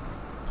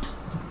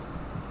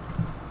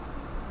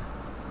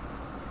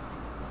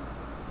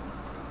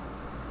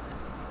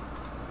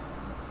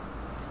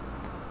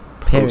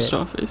 Post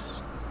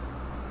office?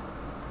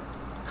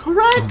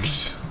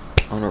 Correct!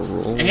 On a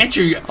roll.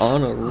 Andrew,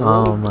 On a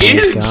roll. Oh my it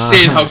is god.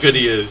 insane how good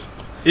he is.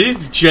 It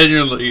is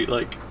genuinely,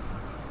 like,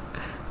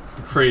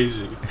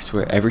 crazy. I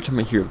swear, every time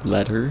I hear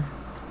letter,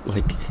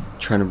 like,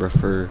 trying to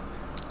refer,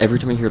 every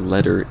time I hear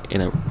letter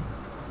in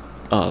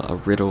a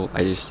riddle,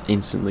 I just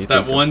instantly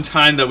That think one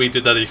time that we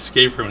did that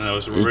escape room, that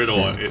was a riddle.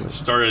 Exactly. It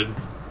started.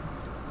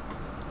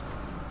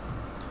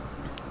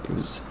 it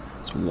was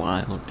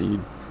wild,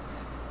 dude.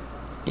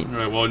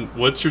 Alright, well,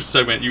 what's your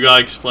segment? You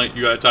gotta explain.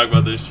 You gotta talk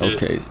about this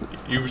shit. Okay.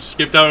 You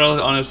skipped out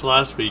on us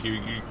last week.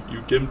 You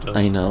gimped us.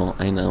 I know.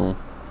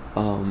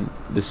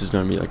 This is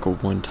gonna be like a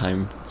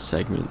one-time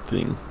segment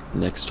thing.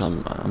 Next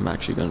time, I'm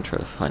actually gonna try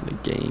to find a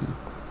game.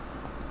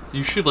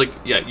 You should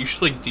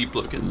deep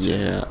look into.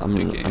 Yeah, I'm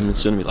game.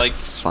 just gonna be like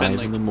spend,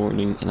 5 in the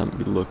morning, and I'm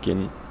gonna be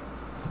looking.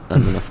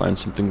 I'm gonna find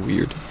something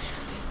weird.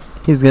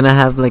 He's gonna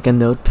have like a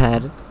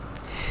notepad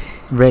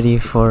ready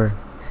for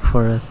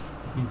us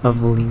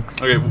of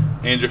links. Okay,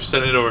 Andrew,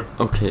 send it over.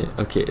 Okay.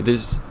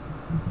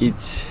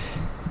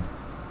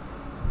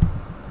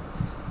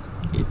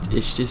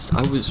 It's just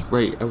I was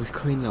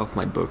cleaning off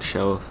my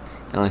bookshelf,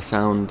 and I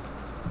found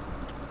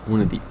one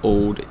of the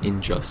old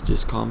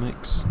Injustice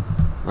comics,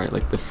 right,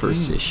 like the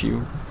first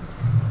issue,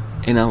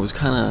 and I was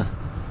kind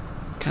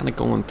of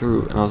going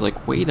through, and I was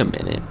like, wait a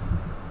minute,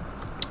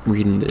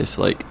 reading this,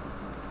 like,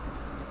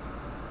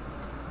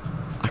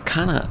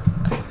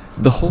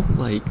 the whole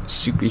like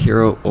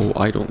superhero, oh,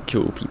 I don't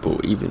kill people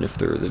even if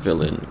they're the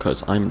villain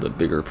because I'm the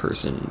bigger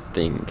person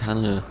thing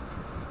kind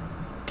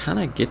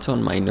of gets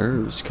on my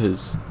nerves,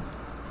 because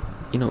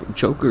you know,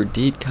 Joker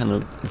did kind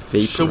of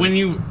vapor.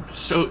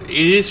 So it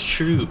is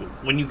true.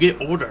 When you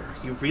get older,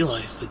 you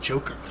realize the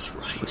Joker was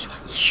right.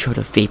 He should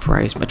have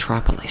vaporized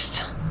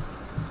Metropolis.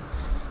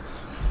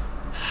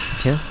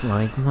 Just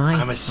like my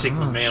I'm a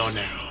Sigma boss. male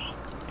now.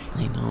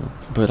 I know,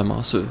 but I'm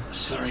also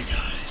Sorry,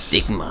 guys.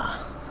 Sigma.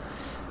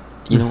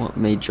 You know what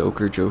made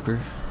Joker?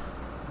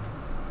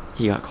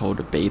 He got called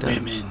a beta.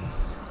 Women.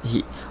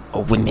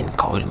 Women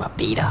called him a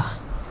beta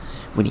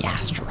when he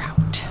asked her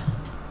out.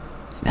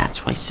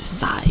 That's why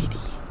society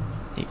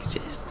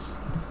exists.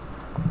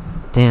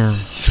 Damn.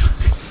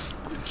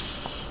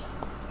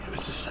 What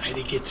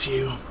society gets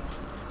you?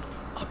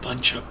 A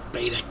bunch of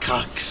beta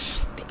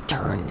cucks. They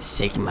turn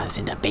sigmas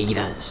into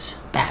betas.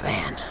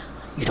 Batman,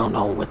 you don't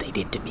know what they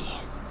did to me.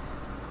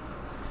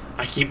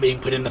 I keep being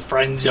put in the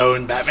friend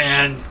zone,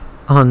 Batman.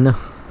 Oh no.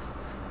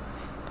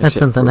 That's Except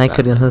something for I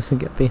couldn't Batman. listen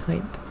get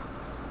behind.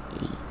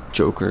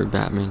 Joker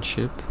Batman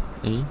ship.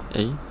 Eh?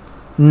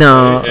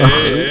 No.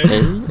 Hey,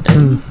 hey.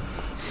 Eh?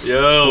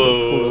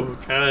 Yo,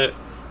 kind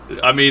of.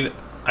 I mean,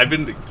 I've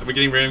been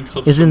getting random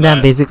clips. Isn't from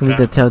that basically the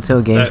that-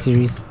 Telltale game that-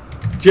 series?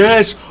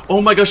 Yes.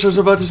 Oh my gosh, I was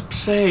about to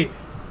say.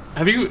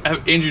 Andrew?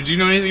 Do you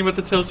know anything about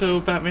the Telltale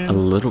Batman? A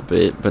little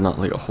bit, but not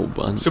like a whole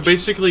bunch. So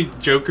basically,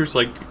 Joker's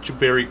like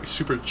very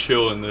super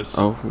chill in this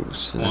Oh,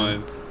 snap.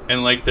 one,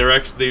 and like they're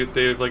actually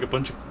they have like a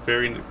bunch of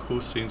very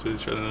cool scenes with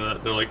each other.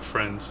 And they're like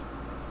friends.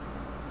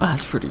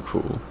 That's pretty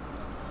cool.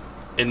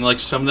 And like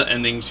some of the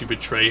endings, you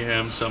betray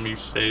him, some you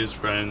stay his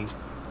friend.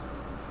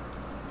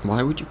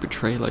 Why would you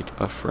betray like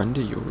a friend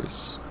of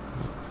yours?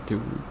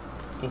 Dude.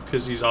 Well,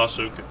 because he's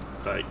also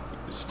like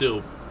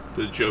still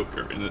the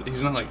Joker, and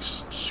he's not like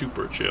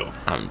super chill.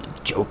 I'm the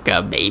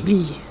Joker,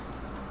 baby.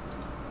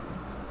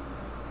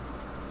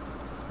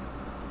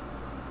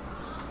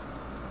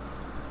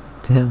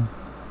 Damn.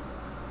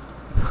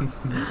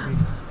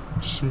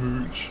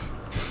 Smooch.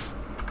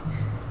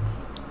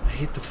 I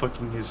hate the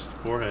fucking his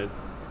forehead.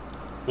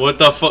 What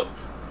the fuck?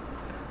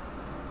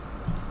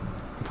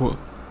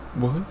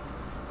 What?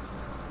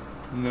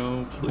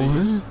 No,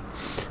 please.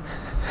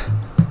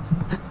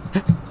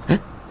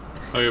 What?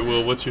 Okay,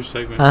 well, what's your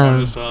segment?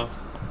 Um, Start us off.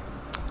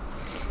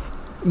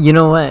 You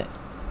know what?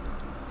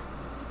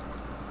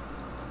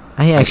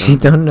 I actually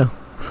don't know.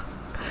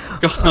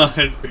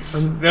 God,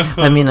 no.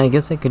 I mean, I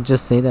guess I could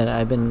just say that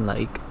I've been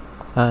like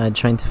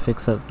trying to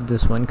fix up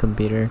this one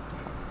computer,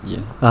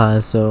 Yeah.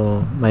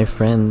 so my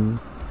friend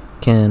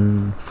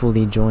can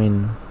fully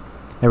join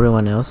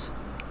everyone else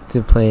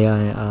to play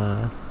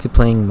to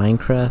playing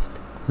Minecraft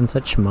and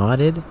such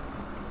modded.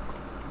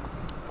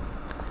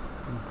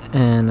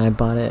 And I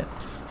bought it.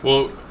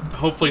 Well,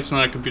 hopefully it's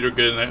not a computer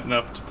good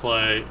enough to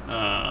play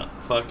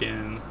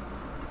fucking.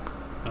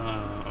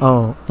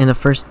 Oh, in the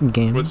first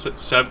game. What's it?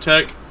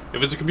 Sevtech?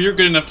 If it's a computer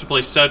good enough to play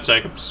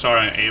Sevtech, I'm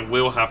sorry, I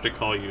will have to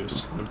call you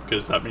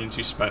because that means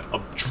you spent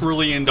 $1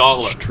 trillion.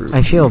 It's true.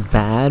 I feel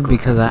bad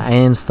because I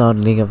installed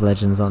League of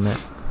Legends on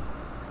it.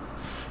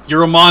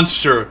 You're a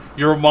monster.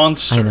 You're a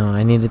monster. I know.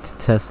 I needed to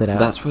test it out.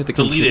 That's why the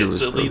Delete computer it,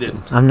 was delete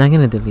broken. I'm not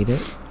gonna delete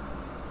it.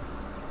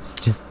 It's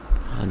just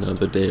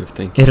Another day of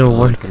thinking. It'll God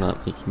work. for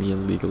not making me a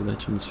League of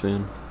Legends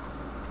fan.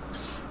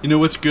 You know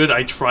what's good?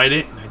 I tried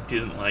it and I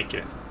didn't like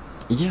it.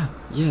 Yeah.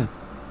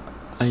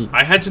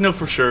 I had to know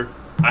for sure.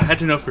 I had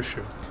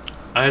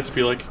to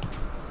be like,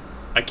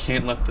 I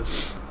can't let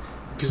this.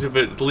 Because if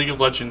a League of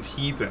Legends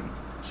heathen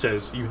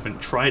says you haven't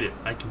tried it,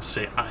 I can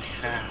say I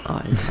have.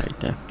 I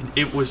definitely. And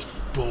it was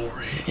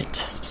boring. It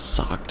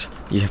sucked.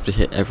 You have to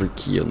hit every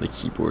key on the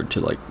keyboard to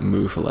like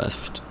move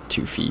left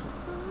 2 feet.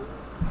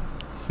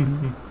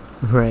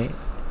 right.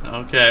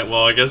 Okay,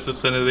 well, I guess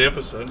that's the end of the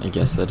episode. I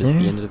guess that is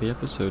the end of the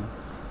episode.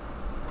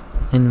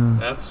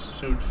 And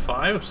Episode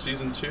 5 of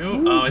Season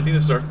 2. I think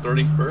this is our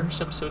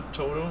 31st episode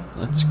total.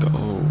 Let's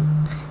go.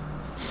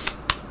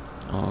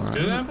 All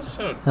Good right.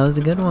 episode. that was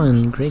a good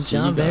one. Great See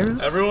you job, guys.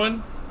 Eros.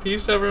 Everyone,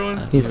 peace,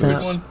 everyone. Peace Have a out.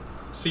 good one.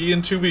 See you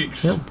in 2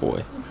 weeks. Yep. Oh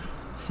boy.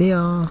 See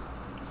y'all.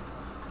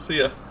 See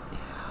ya.